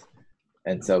goes.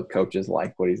 And so coaches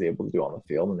like what he's able to do on the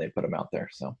field, and they put him out there.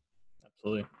 So.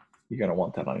 Absolutely. You're going to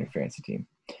want that on your fantasy team.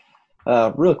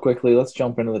 Real quickly, let's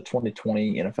jump into the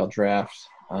 2020 NFL Draft.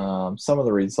 Some of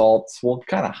the results we'll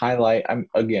kind of highlight. I'm,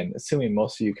 again, assuming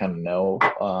most of you kind of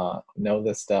know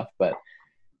this stuff, but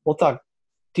we'll talk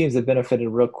teams that benefited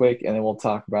real quick, and then we'll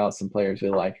talk about some players we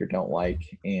like or don't like,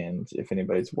 and if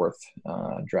anybody's worth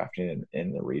drafting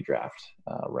in the redraft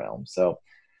realm. So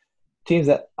teams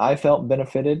that I felt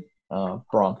benefited,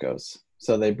 Broncos.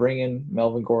 So they bring in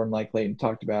Melvin Gordon, like Leighton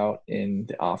talked about in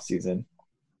the offseason.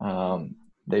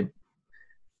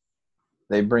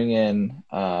 They bring in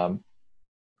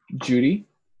Judy,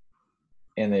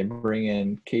 and they bring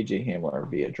in KJ Hamler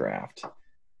via draft.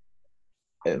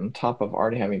 On top of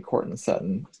already having Courtland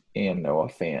Sutton and Noah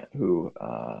Fant, who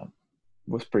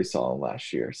was pretty solid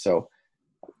last year. So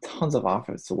tons of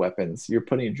offensive weapons. You're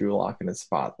putting Drew Lock in a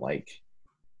spot like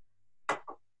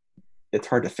it's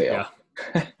hard to fail.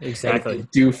 Yeah, exactly. If you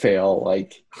do fail,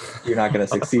 like you're not going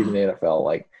to succeed in the NFL.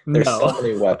 Like there's so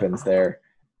many weapons there.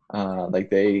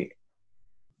 They're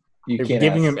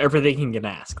giving him everything he can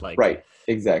ask. Like right,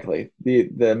 exactly.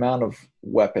 The amount of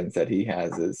weapons that he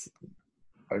has is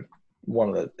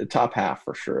one of the top half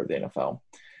for sure of the NFL.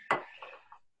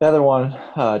 The other one,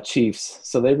 Chiefs.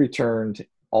 So they returned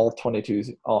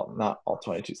not all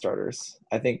 22 starters.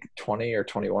 I think 20 or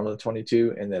 21 of the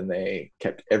 22, and then they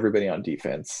kept everybody on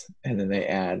defense. And then they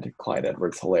add Clyde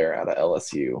Edwards-Helaire out of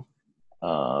LSU.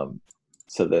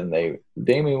 So then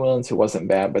Damian Williams, who wasn't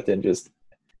bad, but then just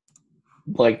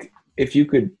like if you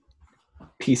could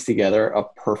piece together a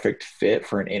perfect fit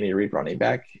for an Andy Reid running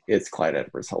back, it's Clyde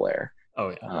Edwards-Helaire.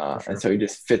 Oh, yeah. Sure. And so he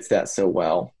just fits that so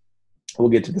well. We'll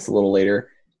get to this a little later.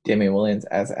 Damian Williams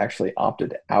has actually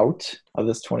opted out of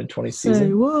this 2020 season.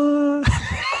 Say what?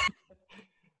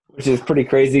 Which is pretty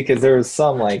crazy because there was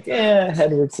some like,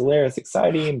 Edwards-Helaire is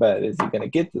exciting, but is he going to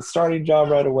get the starting job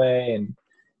right away? And,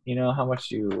 how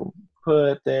much you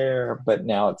put there? But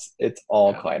now it's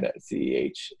all Clyde at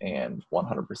CEH and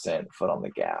 100% foot on the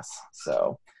gas.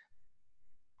 So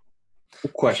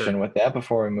question with that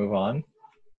before we move on.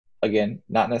 Again,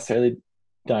 not necessarily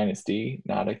dynasty,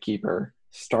 not a keeper,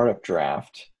 startup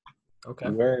draft.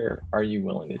 Okay. Where are you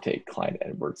willing to take Clyde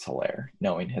Edwards-Helaire,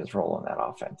 knowing his role in that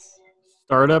offense?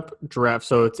 Startup draft.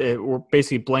 So we're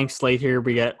basically blank slate here.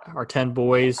 We got our 10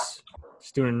 boys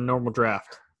just doing a normal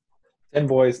draft. 10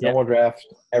 boys, normal draft.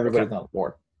 Everybody's on the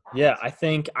board. Yeah, I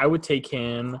think I would take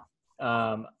him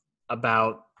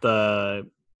about the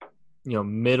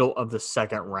middle of the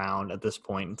second round at this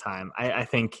point in time. I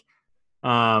think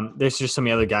there's just so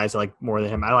many other guys I like more than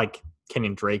him. I like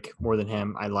Kenyon Drake more than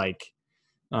him. I like,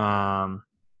 some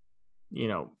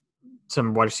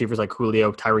wide receivers like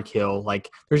Julio, Tyreek Hill. Like,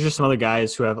 there's just some other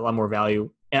guys who have a lot more value.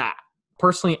 And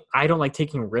personally, I don't like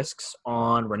taking risks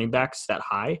on running backs that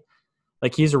high.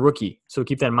 Like, he's a rookie, so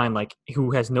keep that in mind. Like,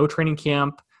 who has no training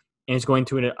camp and is going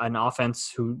to an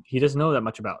offense who he doesn't know that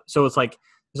much about. So it's like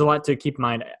there's a lot to keep in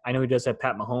mind. I know he does have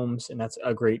Pat Mahomes, and that's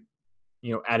a great,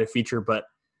 added feature. But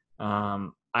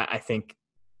I think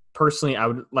personally, I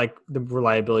would like the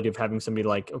reliability of having somebody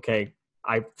like, okay,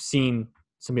 I've seen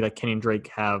somebody like Kenyon Drake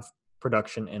have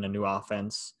production in a new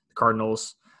offense. The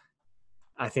Cardinals,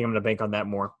 I think I'm going to bank on that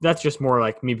more. That's just more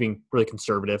like me being really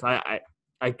conservative. I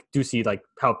do see like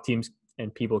how teams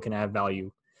and people can have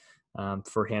value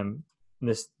for him in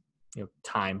this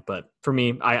time. But for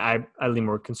me, I lean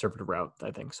more conservative route,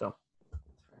 I think so.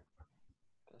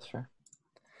 That's fair.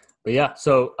 But yeah,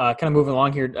 so kind of moving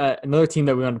along here, another team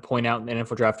that we wanted to point out in the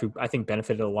NFL draft who I think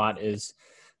benefited a lot is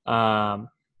the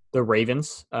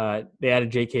Ravens. They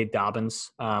added J.K.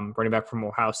 Dobbins, running back from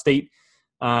Ohio State.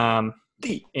 Ohio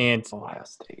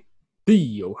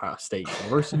State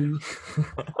University.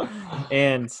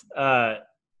 And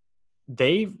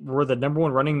they were the number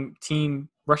one rushing team,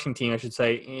 I should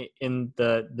say, in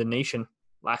the nation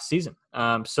last season.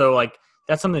 So like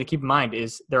that's something to keep in mind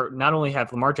is they're not only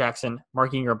have Lamar Jackson,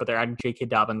 Mark Ingram, but they're adding J.K.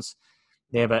 Dobbins.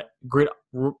 They have a great,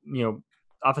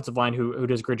 offensive line who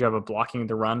does a great job of blocking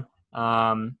the run.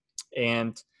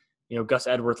 And Gus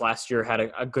Edwards last year had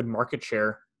a good market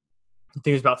share. I think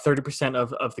it was about 30%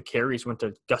 of the carries went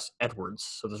to Gus Edwards,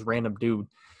 so this random dude.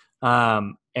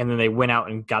 And then they went out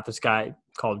and got this guy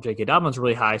called J.K. Dobbins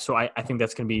really high. So I think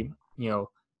that's going to be,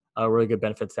 a really good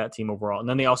benefit to that team overall. And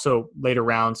then they also later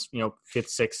rounds, 5th,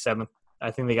 6th, 7th, I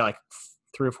think they got like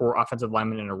 3 or 4 offensive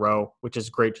linemen in a row, which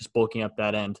is great, just bulking up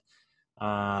that end.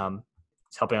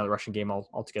 It's helping out the rushing game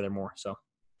altogether more. So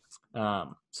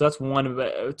that's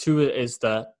one. 2 is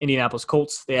the Indianapolis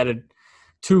Colts. They added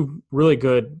 2 really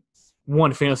good,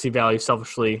 one fantasy value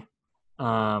selfishly,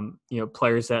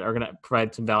 players that are going to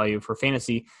provide some value for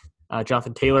fantasy.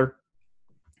 Jonathan Taylor,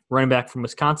 running back from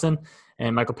Wisconsin,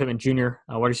 and Michael Pittman Jr.,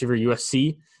 wide receiver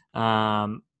USC,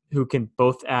 who can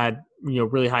both add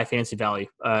really high fantasy value.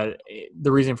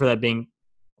 The reason for that being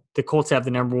the Colts have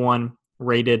the number 1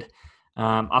 rated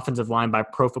offensive line by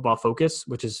Pro Football Focus,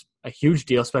 which is a huge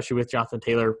deal, especially with Jonathan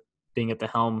Taylor being at the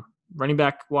helm running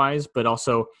back wise, but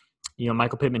also,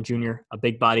 Michael Pittman Jr., a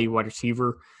big body wide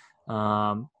receiver,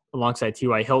 alongside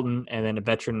T.Y. Hilton, and then a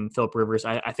veteran Phillip Rivers.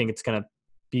 I think it's going to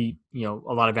be, a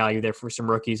lot of value there for some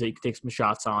rookies that you can take some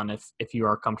shots on if you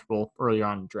are comfortable earlier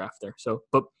on in the draft there. So,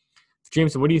 but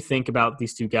Jameson, what do you think about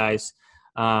these two guys?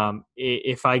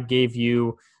 If I gave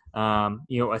you,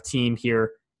 a team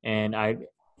here and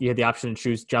you had the option to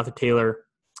choose Jonathan Taylor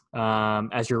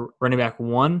as your running back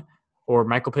 1 or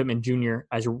Michael Pittman Jr.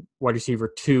 as your wide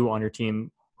receiver 2 on your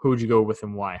team, who would you go with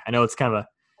and why? I know it's kind of a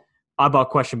oddball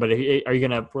question, but are you going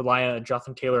to rely on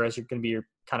Jonathan Taylor as you're going to be your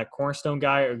kind of cornerstone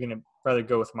guy, or are you going to rather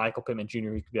go with Michael Pittman Jr.,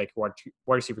 who could be like a wide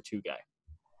receiver 2 guy?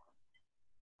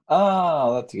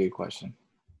 Oh, that's a good question.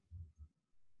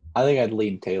 I think I'd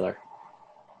lean Taylor.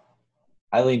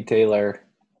 I lean Taylor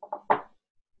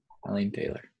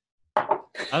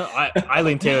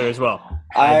as well.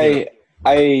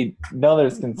 I know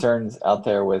there's concerns out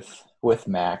there with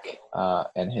Mac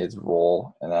and his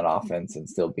role in that offense and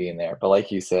still being there. But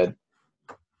like you said,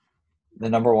 the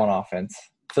number one offense,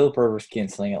 Phillip Rivers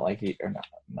can't sling it like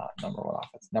not number one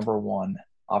offense, number one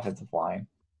offensive line.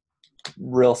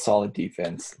 Real solid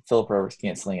defense. Phillip Rivers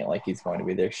can't sling it like he's going to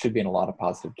be. There should be in a lot of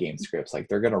positive game scripts. Like,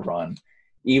 they're going to run.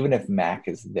 Even if Mac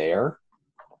is there,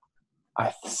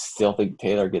 I still think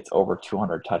Taylor gets over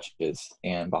 200 touches.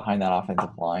 And behind that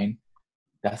offensive line,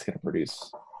 that's going to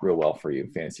produce real well for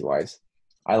you fantasy-wise.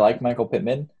 I like Michael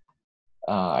Pittman.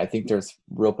 I think there's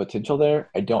real potential there.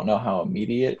 I don't know how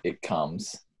immediate it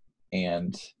comes.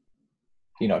 And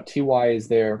T.Y. is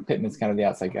there. Pittman's kind of the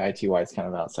outside guy. T.Y. is kind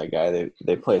of the outside guy.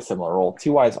 They play a similar role.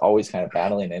 T.Y. is always kind of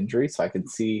battling injury, so I could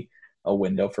see a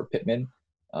window for Pittman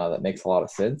that makes a lot of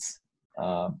sense.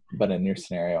 But in your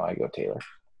scenario, I go Taylor.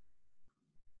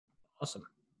 Awesome.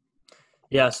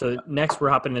 Yeah, so next we're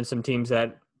hopping in some teams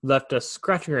that left us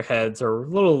scratching our heads or a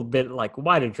little bit like,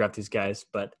 why did you draft these guys?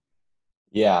 But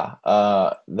yeah,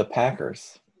 the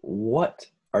Packers. What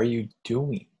are you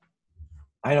doing?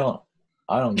 I don't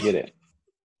get it.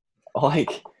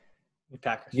 Like,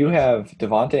 you have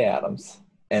Devontae Adams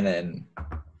and then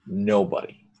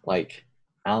nobody. Like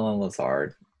Alan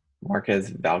Lazard, Marquez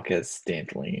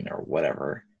Valdes-Scantling, or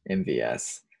whatever,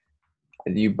 MVS.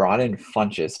 You brought in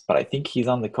Funchess, but I think he's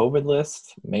on the COVID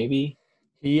list, maybe.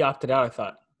 He opted out, I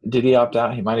thought. Did he opt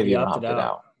out? He might have even opted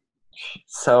out.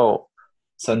 So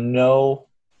no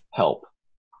help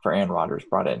for Aaron Rodgers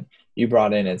brought in. You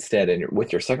brought in instead, and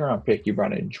with your second-round pick, you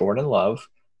brought in Jordan Love,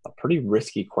 a pretty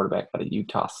risky quarterback out of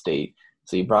Utah State.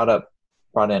 So you brought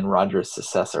in Rodgers'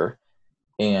 successor,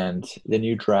 and then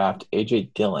you draft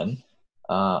A.J. Dillon,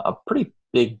 a pretty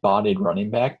big-bodied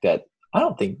running back that I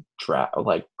don't think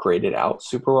graded out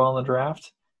super well in the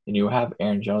draft. And you have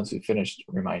Aaron Jones, who finished,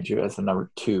 remind you, as the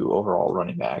number 2 overall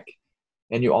running back.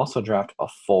 And you also draft a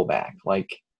fullback.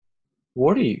 Like,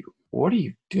 what are you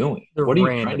doing? What are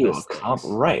you trying to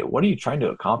accomplish? Right. What are you trying to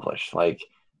accomplish? Like,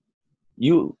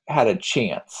 you had a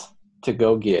chance to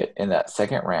go get in that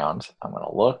second round. I'm going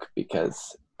to look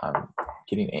because I'm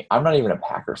not even a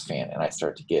Packers fan, and I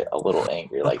start to get a little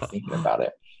angry, like, thinking about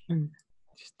it.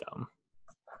 Just dumb.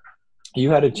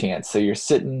 You had a chance. So you're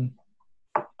sitting –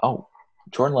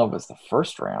 Jordan Love was the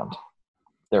first round,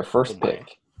 their first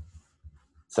pick.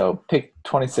 So pick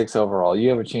 26 overall. You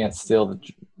have a chance still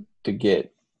to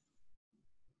get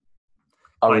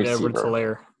a Clyde receiver.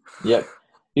 Edwards-Helaire. Yep.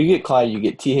 You get Clyde, you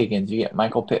get T. Higgins, you get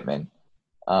Michael Pittman.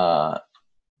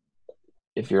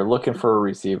 If you're looking for a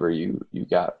receiver, you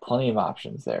got plenty of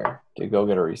options there to go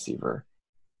get a receiver.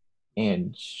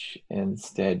 And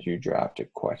instead you draft a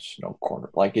questionable corner.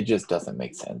 Like, it just doesn't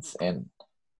make sense. And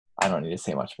I don't need to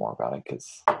say much more about it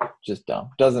because just dumb.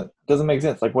 Doesn't make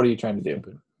sense. Like, what are you trying to do?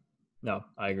 No,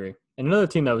 I agree. And another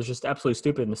team that was just absolutely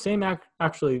stupid in the same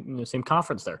same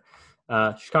conference there,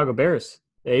 Chicago Bears.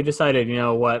 They decided, you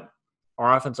know what,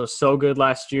 our offense was so good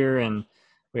last year, and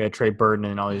we had Trey Burton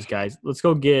and all these guys. Let's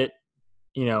go get,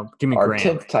 Jimmy Graham. Our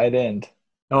 10th tight end.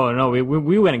 Oh, no, we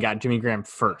went and got Jimmy Graham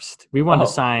first. We wanted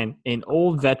to sign an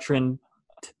old veteran,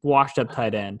 washed-up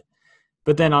tight end.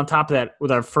 But then on top of that,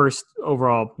 with our first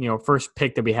overall, first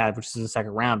pick that we had, which is the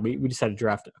second round, we decided to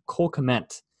draft Cole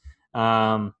Kmet.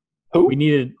 Who? We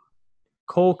needed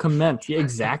Cole Kmet. Yeah,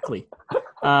 exactly.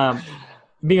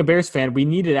 Being a Bears fan, we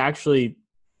needed actually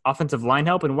offensive line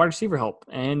help and wide receiver help,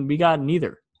 and we got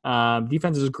neither.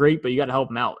 Defense is great, but you got to help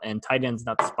them out, and tight end's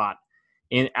not the spot.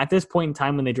 And at this point in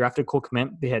time when they drafted Cole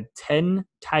Kmet, they had 10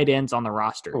 tight ends on the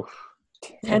roster. Oof,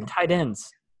 10 tight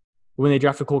ends when they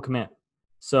drafted Cole Kmet.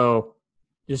 So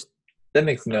just – that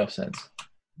makes no sense.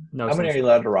 How many are you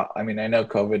allowed to – I mean, I know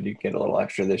COVID, you get a little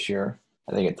extra this year.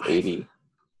 I think it's 80.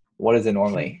 What is it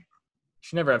normally?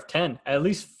 should never have 10. At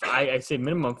least I say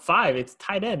minimum 5. It's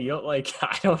tight end. You don't like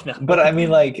I don't know. But I mean,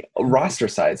 like roster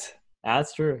size.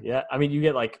 That's true. Yeah. I mean, you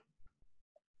get like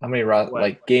How many what?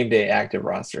 like game day active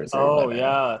rosters are Oh let in?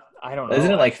 yeah. I don't know.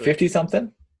 Isn't it like actually. 50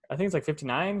 something? I think it's like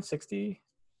 59, 60,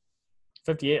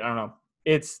 58. I don't know.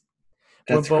 It's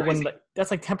That's but crazy. when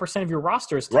that's like 10% of your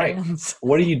roster is tight Right. ends.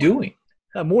 What are you doing?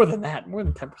 More than that. More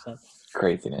than 10%.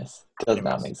 Craziness. Does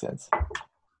not Anyways. make sense.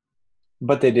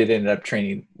 But they did end up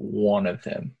training one of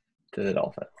them to the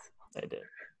Dolphins. They did.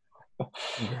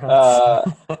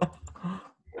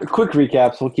 Quick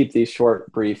recaps. We'll keep these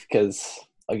short, brief, because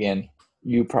again,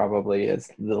 you probably, as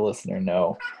the listener,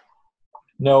 know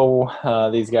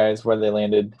these guys, where they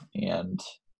landed, and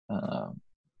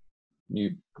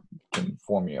you can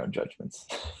form your own judgments.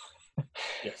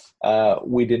 Yes.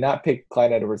 We did not pick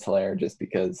Clyde Edwards-Helaire just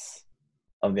because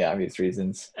of the obvious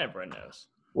reasons. Everyone knows.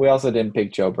 We also didn't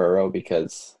pick Joe Burrow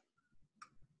because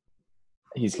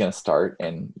he's going to start,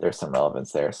 and there's some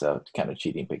relevance there, so kind of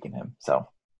cheating picking him. So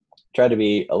try to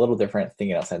be a little different,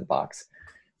 thinking outside the box.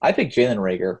 I picked Jalen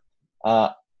Reagor.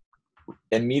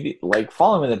 Immediately, like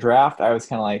following the draft, I was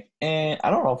kind of like, I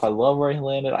don't know if I love where he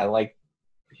landed.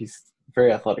 He's a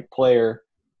very athletic player.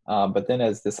 But then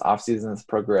as this offseason has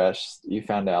progressed, you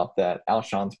found out that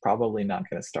Alshon's probably not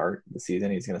going to start the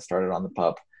season. He's going to start it on the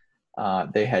pup.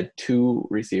 They had two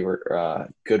receiver,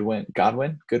 Goodwin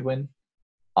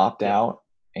opt out,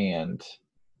 and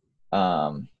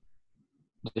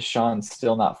Deshaun's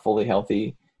still not fully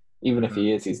healthy. Even if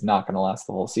he is, he's not going to last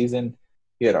the whole season.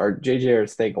 You had our J.J.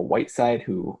 Arcega-Whiteside,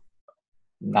 who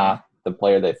not the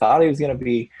player they thought he was going to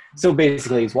be. So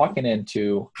basically, he's walking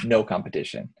into no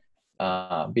competition,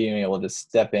 being able to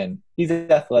step in. He's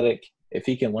athletic. If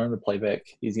he can learn the playbook,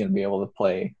 he's going to be able to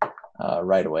play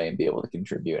right away and be able to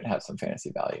contribute and have some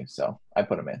fantasy value. So I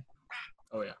put him in.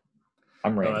 Oh yeah.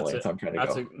 I'm rambling, so I'm trying to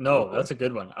go. That's a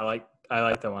good one. I like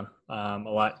that one a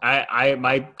lot.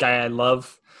 My guy I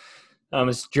love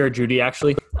is Jared Jeudy,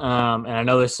 actually, and I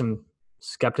know there's some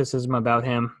skepticism about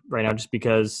him right now just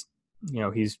because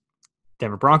he's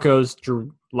Denver Broncos,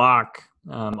 Drew Lock,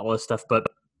 all this stuff. But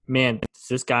man, does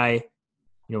this guy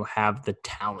have the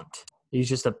talent? He's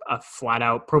just a flat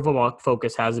out. Pro Football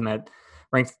Focus has him at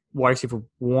ranked wide receiver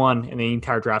 1 in the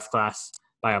entire draft class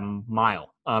by a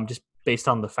mile, just based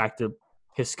on the fact that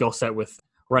his skill set with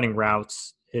running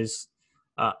routes, his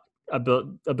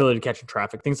ability to catch in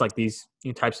traffic, things like these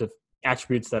types of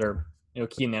attributes that are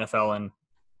key in the NFL. And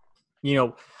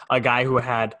a guy who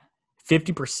had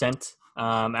 50%.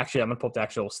 Actually, I'm gonna pull up the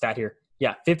actual stat here.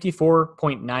 Yeah,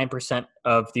 54.9%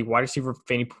 of the wide receiver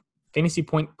fantasy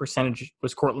point percentage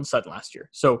was Courtland Sutton last year.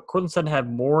 So Courtland Sutton had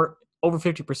over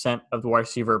 50% of the wide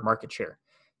receiver market share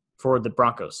for the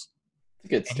Broncos.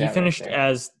 Good and he finished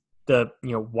as the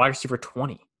wide receiver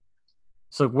 20.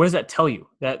 So what does that tell you?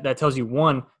 That tells you,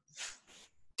 one,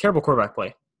 terrible quarterback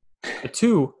play. But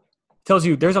two, tells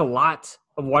you there's a lot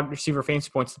of wide receiver fantasy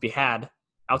points to be had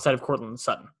outside of Courtland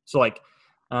Sutton. So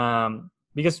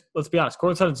because let's be honest,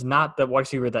 Courtland Sutton's not the wide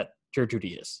receiver that Jared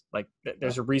Jeudy is. Like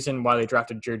there's a reason why they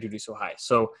drafted Jared Jeudy so high.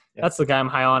 So that's the guy I'm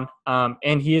high on.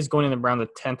 And he is going in around the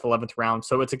 10th, 11th round.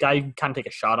 So it's a guy you can kind of take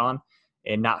a shot on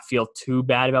and not feel too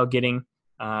bad about getting.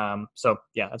 So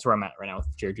yeah, that's where I'm at right now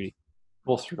with Jared Jeudy.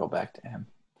 We'll circle back to him.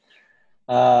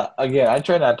 Again, I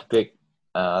try not to pick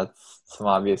some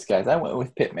obvious guys. I went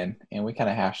with Pittman, and we kind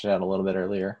of hashed it out a little bit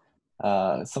earlier.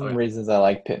 Some reasons I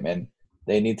like Pittman.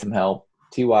 They need some help.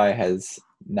 T.Y. has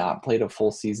not played a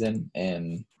full season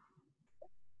in,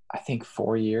 I think,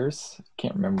 4 years.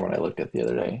 Can't remember what I looked at the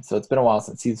other day. So it's been a while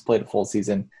since he's played a full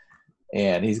season.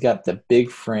 And he's got the big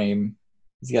frame.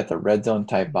 He's got the red zone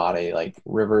type body. Like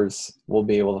Rivers will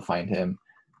be able to find him.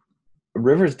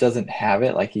 Rivers doesn't have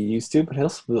it like he used to, but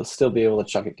he'll still be able to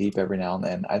chuck it deep every now and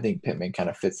then. I think Pittman kind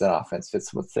of fits that offense,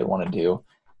 fits what they want to do.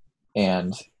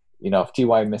 And, if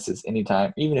T.Y. misses any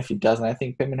time, even if he doesn't, I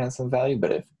think Pittman has some value.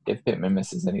 But if Pittman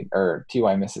misses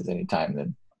T.Y. misses any time,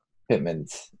 then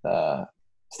Pittman's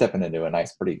stepping into a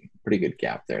nice, pretty good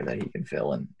gap there that he can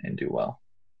fill and do well.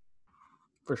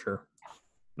 For sure.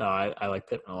 No, I like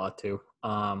Pittman a lot too.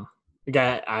 The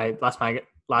guy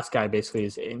last guy basically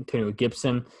is Antonio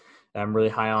Gibson. I'm really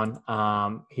high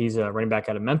on. He's a running back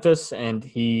out of Memphis, and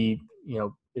he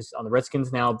is on the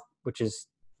Redskins now, which is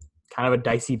kind of a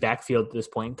dicey backfield at this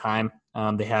point in time.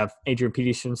 They have Adrian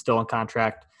Peterson still on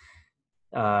contract.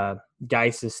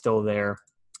 Geis is still there.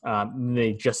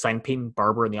 They just signed Peyton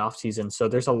Barber in the offseason. So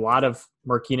there's a lot of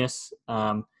murkiness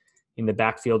in the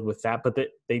backfield with that. But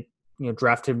they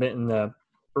drafted him in the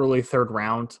early third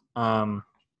round. So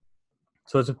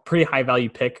it's a pretty high value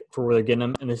pick for where they're getting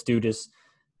him. And this dude is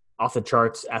off the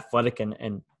charts, athletic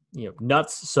and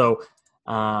nuts. So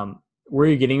Where are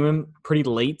you getting him? Pretty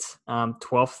late,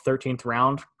 12th, 13th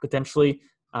round potentially.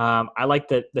 I like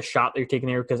the shot that you're taking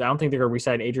there because I don't think they're going to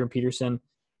re-sign Adrian Peterson.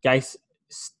 Guy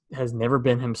has never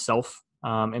been himself,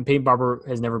 and Peyton Barber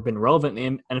has never been relevant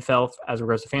in the NFL as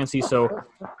regards to fantasy. So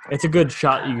it's a good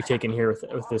shot you take in here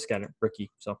with this guy, Ricky.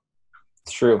 So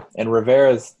it's true. And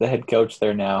Rivera's the head coach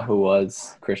there now, who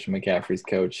was Christian McCaffrey's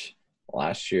coach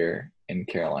last year in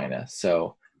Carolina.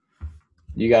 So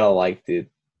you got to like the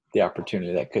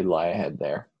opportunity that could lie ahead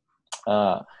there.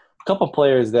 A couple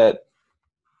players that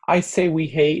I say we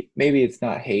hate. Maybe it's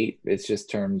not hate. It's just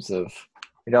terms of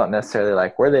we don't necessarily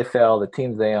like where they fell, the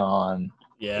teams they on.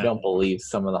 yeah, We don't believe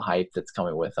some of the hype that's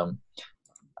coming with them.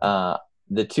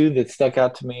 The two that stuck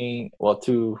out to me,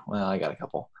 I got a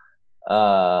couple.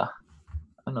 I'm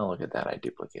going to look at that. I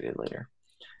duplicated later.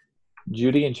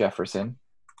 Judy and Jefferson.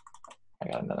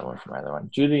 I got another one from my other one.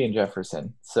 Judy and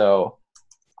Jefferson. So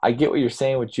I get what you're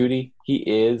saying with Judy. He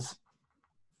is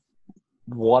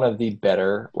one of the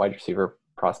better wide receiver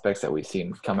prospects that we've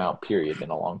seen come out, period, in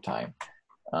a long time.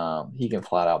 He can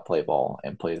flat out play ball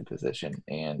and play the position,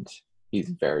 and he's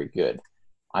very good.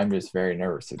 I'm just very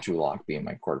nervous of Drew Lock being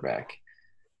my quarterback.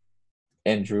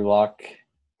 And Drew Lock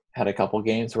had a couple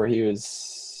games where he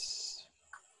was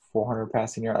 400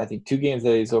 passing yards. I think 2 games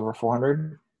that he's over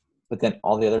 400, but then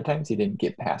all the other times he didn't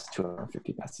get past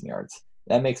 250 passing yards.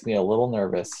 That makes me a little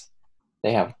nervous.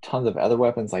 They have tons of other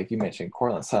weapons, like you mentioned.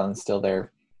 Cortland Sutton's still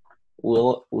there.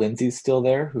 Will Lindsey's still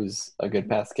there, who's a good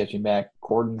pass catching back.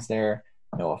 Gordon's there.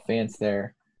 Noah Fant's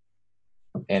there.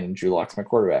 And Drew Lock's my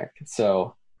quarterback.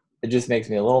 So it just makes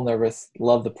me a little nervous.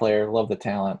 Love the player, love the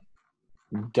talent.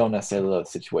 Don't necessarily love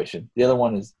the situation. The other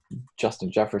one is Justin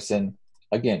Jefferson.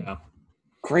 Again,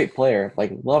 great player.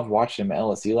 Like, loved watching him at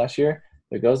LSU last year.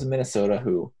 But goes to Minnesota,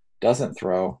 who doesn't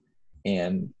throw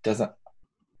and doesn't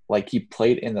 – like, he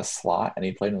played in the slot, and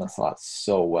he played in the slot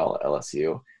so well at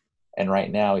LSU. And right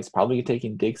now he's probably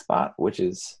taking Diggs' spot, which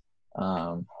is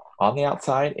on the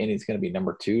outside, and he's going to be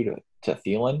number 2 to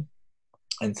Thielen.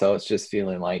 And so it's just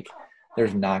feeling like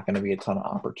there's not going to be a ton of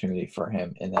opportunity for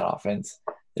him in that offense.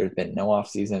 There's been no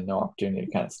offseason, no opportunity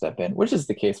to kind of step in, which is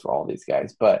the case for all these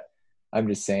guys. But I'm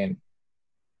just saying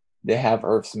they have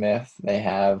Irv Smith. They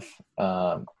have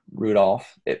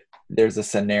Rudolph. There's a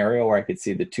scenario where I could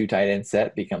see the 2 tight end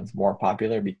set becomes more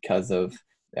popular because of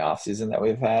the offseason that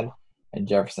we've had. And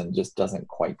Jefferson just doesn't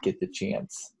quite get the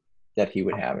chance that he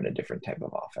would have in a different type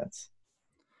of offense.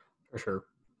 For sure.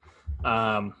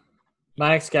 My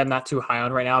next guy I'm not too high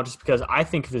on right now just because I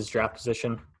think of his draft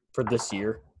position for this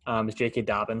year is J.K.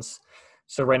 Dobbins.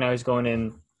 So right now he's going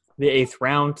in the 8th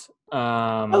round.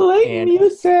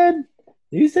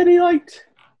 You said he liked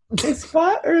his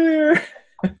spot earlier.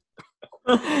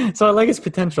 So I like his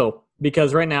potential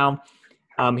because right now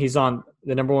he's on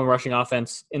the number 1 rushing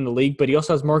offense in the league, but he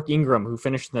also has Mark Ingram, who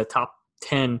finished in the top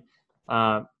 10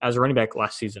 as a running back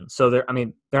last season. So they're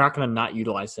not going to not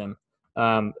utilize him.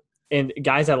 And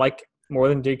guys I like more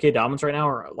than J.K. Dobbins right now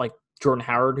are like Jordan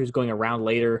Howard, who's going around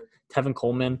later, Tevin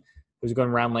Coleman, who's going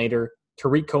around later,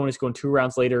 Tariq Cohen is going 2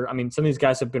 rounds later. I mean, some of these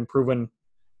guys have been proven,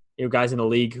 guys in the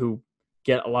league who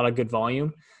get a lot of good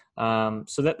volume.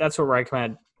 So that's where I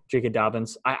recommend J.K.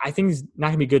 Dobbins. I think he's not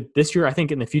going to be good this year. I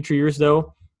think in the future years,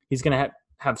 though, he's going to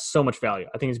have so much value.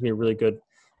 I think he's going to be a really good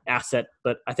asset.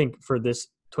 But I think for this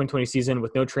 2020 season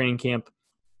with no training camp,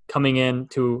 coming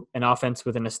into an offense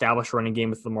with an established running game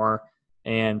with Lamar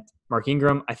and Mark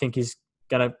Ingram, I think he's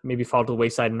going to maybe fall to the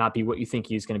wayside and not be what you think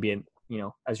he's going to be in,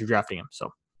 as you're drafting him.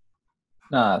 So,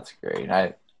 no, that's great.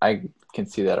 I can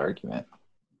see that argument.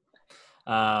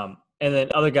 And then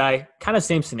other guy, kind of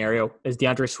same scenario as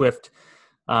DeAndre Swift,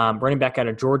 running back out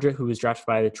of Georgia, who was drafted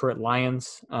by the Detroit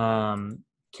Lions.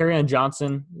 Kerryon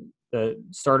Johnson, the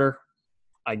starter,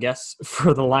 I guess,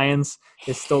 for the Lions,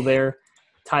 is still there.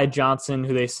 Ty Johnson,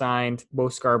 who they signed, Bo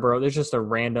Scarborough. There's just a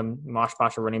random mosh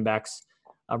posh of running backs.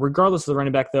 Regardless of the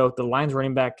running back, though, the Lions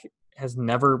running back has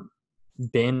never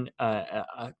been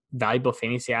a valuable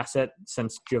fantasy asset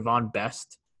since Javon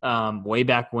Best way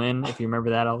back when, if you remember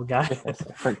that old guy. I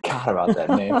forgot about that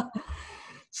name.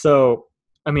 So,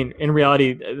 I mean, in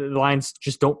reality, the Lions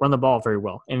just don't run the ball very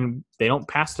well, and they don't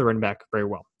pass the running back very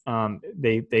well.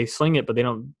 They sling it, but they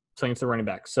don't sling it to the running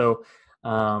back. So,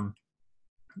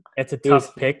 it's a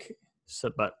tough pick.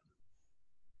 But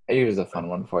here's a fun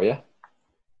one for you.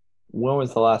 When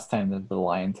was the last time that the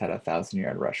Lions had a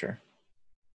 1,000-yard rusher?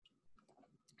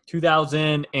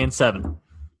 2007.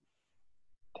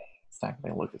 It's not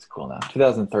going to look as cool now.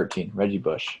 2013, Reggie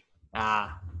Bush.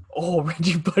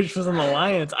 Reggie Bush was on the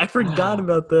Lions. I forgot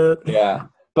about that. Yeah,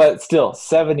 but still,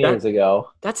 7 years ago.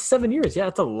 That's 7 years. Yeah,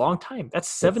 that's a long time. That's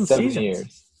seven seasons. 7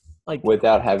 years.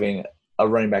 Without having a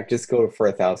running back, just go for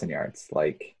 1,000 yards.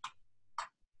 Like,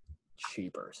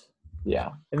 Cheapers. yeah.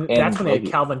 And And that's when they like,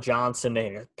 had Calvin Johnson,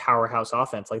 they had a powerhouse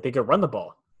offense. Like they could run the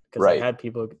ball because right. they had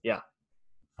people. Yeah.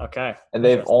 Okay. And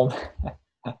they've only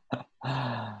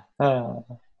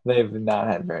they've not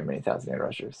had very many 1,000-yard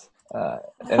rushers.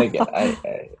 And again,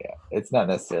 yeah, it's not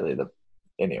necessarily the.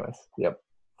 Anyways, yep.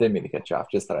 Didn't mean to cut you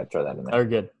off. Just thought I'd throw that in there. Oh,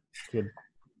 good.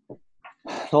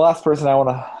 The last person I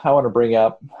want to bring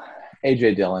up,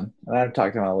 AJ Dillon, and I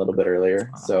talked about him a little bit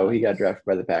earlier. So he got drafted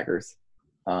by the Packers.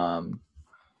 Like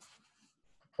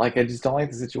I just don't like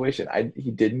the situation.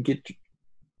 He didn't get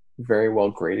very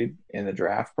well graded in the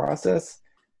draft process.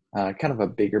 Kind of a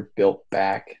bigger built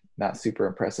back, not super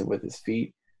impressive with his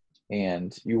feet.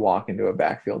 And you walk into a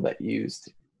backfield that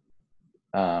used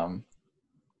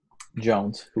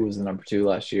Jones, who was the number 2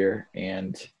 last year,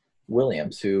 and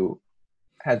Williams, who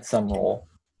had some role.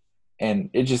 And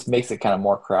it just makes it kind of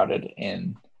more crowded,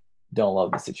 and don't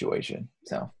love the situation.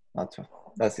 So that's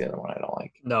the other one I don't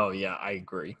like. No, yeah, I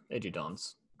agree. AJ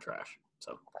Dillon's trash.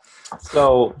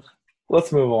 So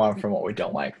let's move on from what we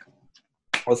don't like.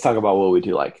 Let's talk about what we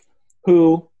do like.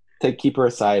 Who, take keeper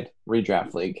aside,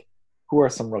 redraft league, who are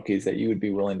some rookies that you would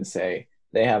be willing to say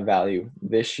they have value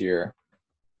this year?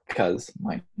 Because,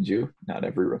 mind you, not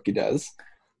every rookie does.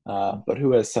 But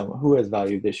who has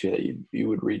value this year that you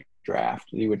would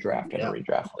draft in a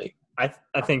redraft league?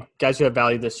 I think guys who have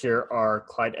value this year are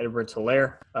Clyde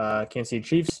Edwards-Helaire, Kansas City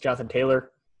Chiefs, Jonathan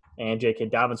Taylor, and J.K.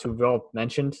 Dobbins, who we've all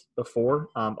mentioned before.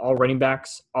 All running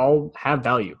backs all have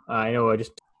value. I know I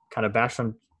just kind of bashed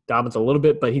on Dobbins a little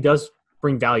bit, but he does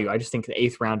bring value. I just think the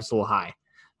 8th round is a little high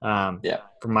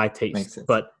for my taste.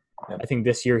 But I think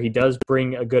this year he does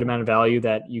bring a good amount of value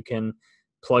that you can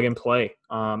plug and play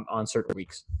on certain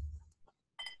weeks.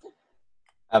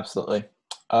 Absolutely.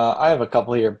 I have a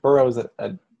couple here. Burrow's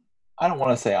I don't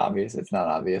want to say obvious. It's not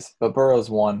obvious. But Burrow's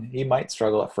one. He might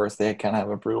struggle at first. They kind of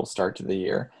have a brutal start to the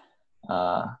year.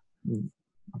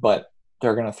 But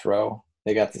they're going to throw.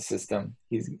 They got the system.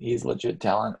 He's legit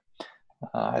talent.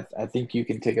 I think you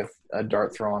can take a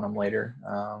dart throw on him later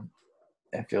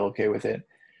and feel okay with it.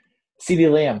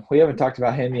 CeeDee Lamb, we haven't talked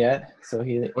about him yet. So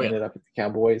he ended up at the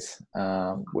Cowboys,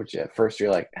 which at first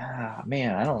you're like,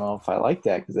 man, I don't know if I like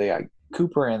that because they got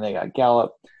Cooper and they got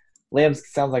Gallup. Lamb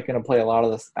sounds like going to play a lot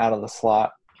of this out of the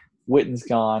slot. Witten's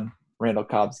gone. Randall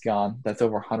Cobb's gone. That's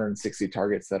over 160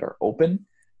 targets that are open.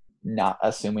 Not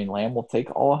assuming Lamb will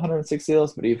take all 160 of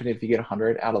those, but even if you get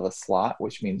 100 out of the slot,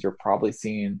 which means you're probably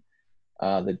seeing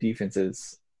the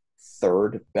defense's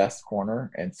 3rd best corner,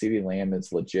 and CeeDee Lamb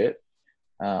is legit.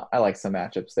 I like some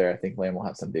matchups there. I think Lamb will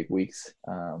have some big weeks,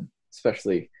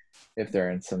 especially if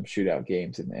they're in some shootout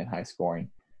games and high scoring.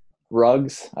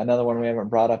 Ruggs, another one we haven't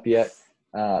brought up yet.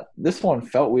 This one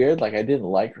felt weird. Like I didn't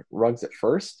like Ruggs at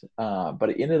first,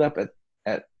 but it ended up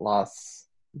at Las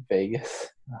Vegas.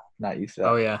 Not used to that.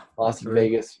 Oh yeah, Las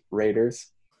Vegas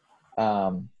Raiders.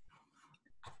 And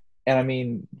I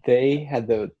mean, they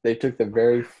took the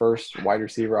very first wide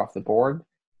receiver off the board.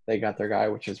 They got their guy,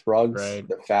 which is Ruggs,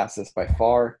 the fastest by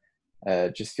far.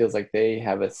 It just feels like they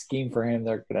have a scheme for him.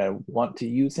 They're going to want to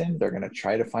use him. They're going to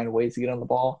try to find ways to get on the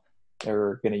ball.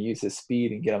 They're going to use his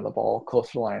speed and get on the ball close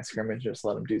to the line of scrimmage, just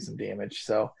let him do some damage.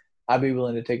 So I'd be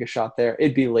willing to take a shot there.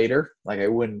 It'd be later. Like I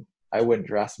wouldn't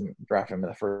draft him in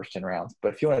the first 10 rounds.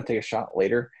 But if you want to take a shot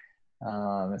later,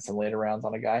 in some later rounds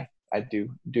on a guy, I'd do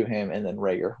him and then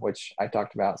Rager, which I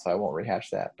talked about, so I won't rehash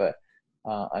that. But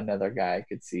another guy I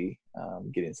could see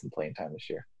getting some playing time this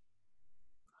year.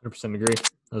 100% agree.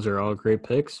 Those are all great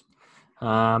picks.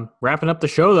 Wrapping up the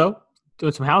show, though,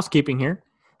 doing some housekeeping here.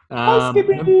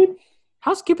 Housekeeping.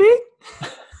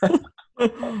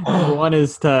 Number one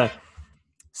is to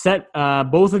set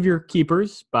both of your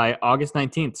keepers by August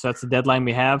 19th. So that's the deadline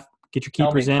we have. Get your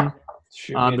keepers in.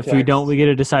 If we don't, we get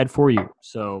to decide for you.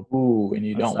 So, and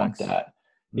you don't want that.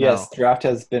 No. Yes, draft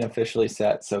has been officially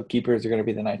set. So keepers are going to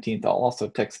be the 19th. I'll also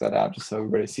text that out just so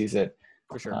everybody sees it.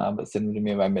 For sure. But send them to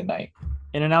me by midnight.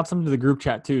 And announce them to the group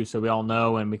chat too, so we all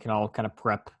know and we can all kind of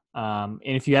prep. And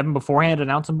if you have them beforehand,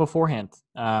 announce them beforehand.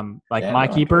 My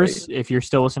keepers, if you're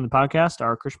still listening to the podcast,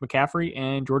 are Christian McCaffrey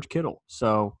and George Kittle.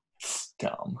 So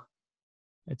dumb.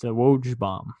 It's a Woj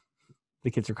bomb.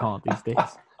 The kids are calling it these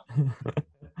days.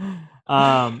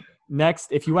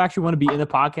 Next, if you actually want to be in the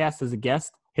podcast as a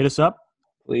guest, hit us up.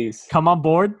 Please. Come on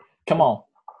board. Come on.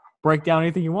 Break down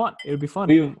anything you want. It would be fun.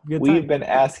 We've been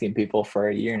asking people for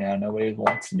a year now. Nobody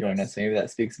wants to join us. Maybe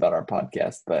that speaks about our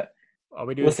podcast, but all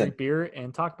we do is drink beer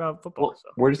and talk about football. Well,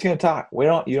 we're just going to talk. You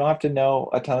don't have to know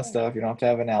a ton of stuff. You don't have to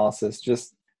have analysis.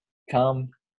 Just come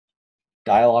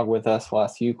dialogue with us. We'll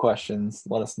ask you questions.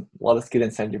 Let us get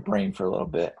inside your brain for a little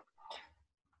bit.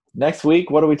 Next week,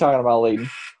 what are we talking about, Leighton?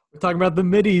 We're talking about the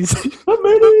middies.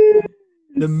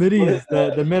 The middies,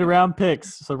 the mid-round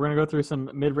picks. So we're going to go through some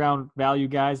mid-round value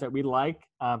guys that we like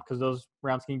because those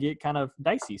rounds can get kind of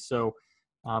dicey. So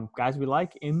guys we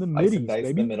like in the Slice middies, and dice baby.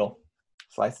 in the middle.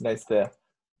 Slice and dice there.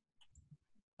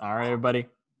 All right, everybody.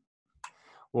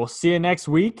 We'll see you next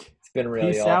week. It's been real,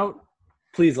 Peace y'all. out.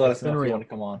 Please let It's us know been if you real. want to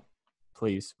come on.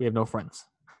 Please. We have no friends.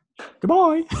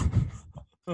 Goodbye.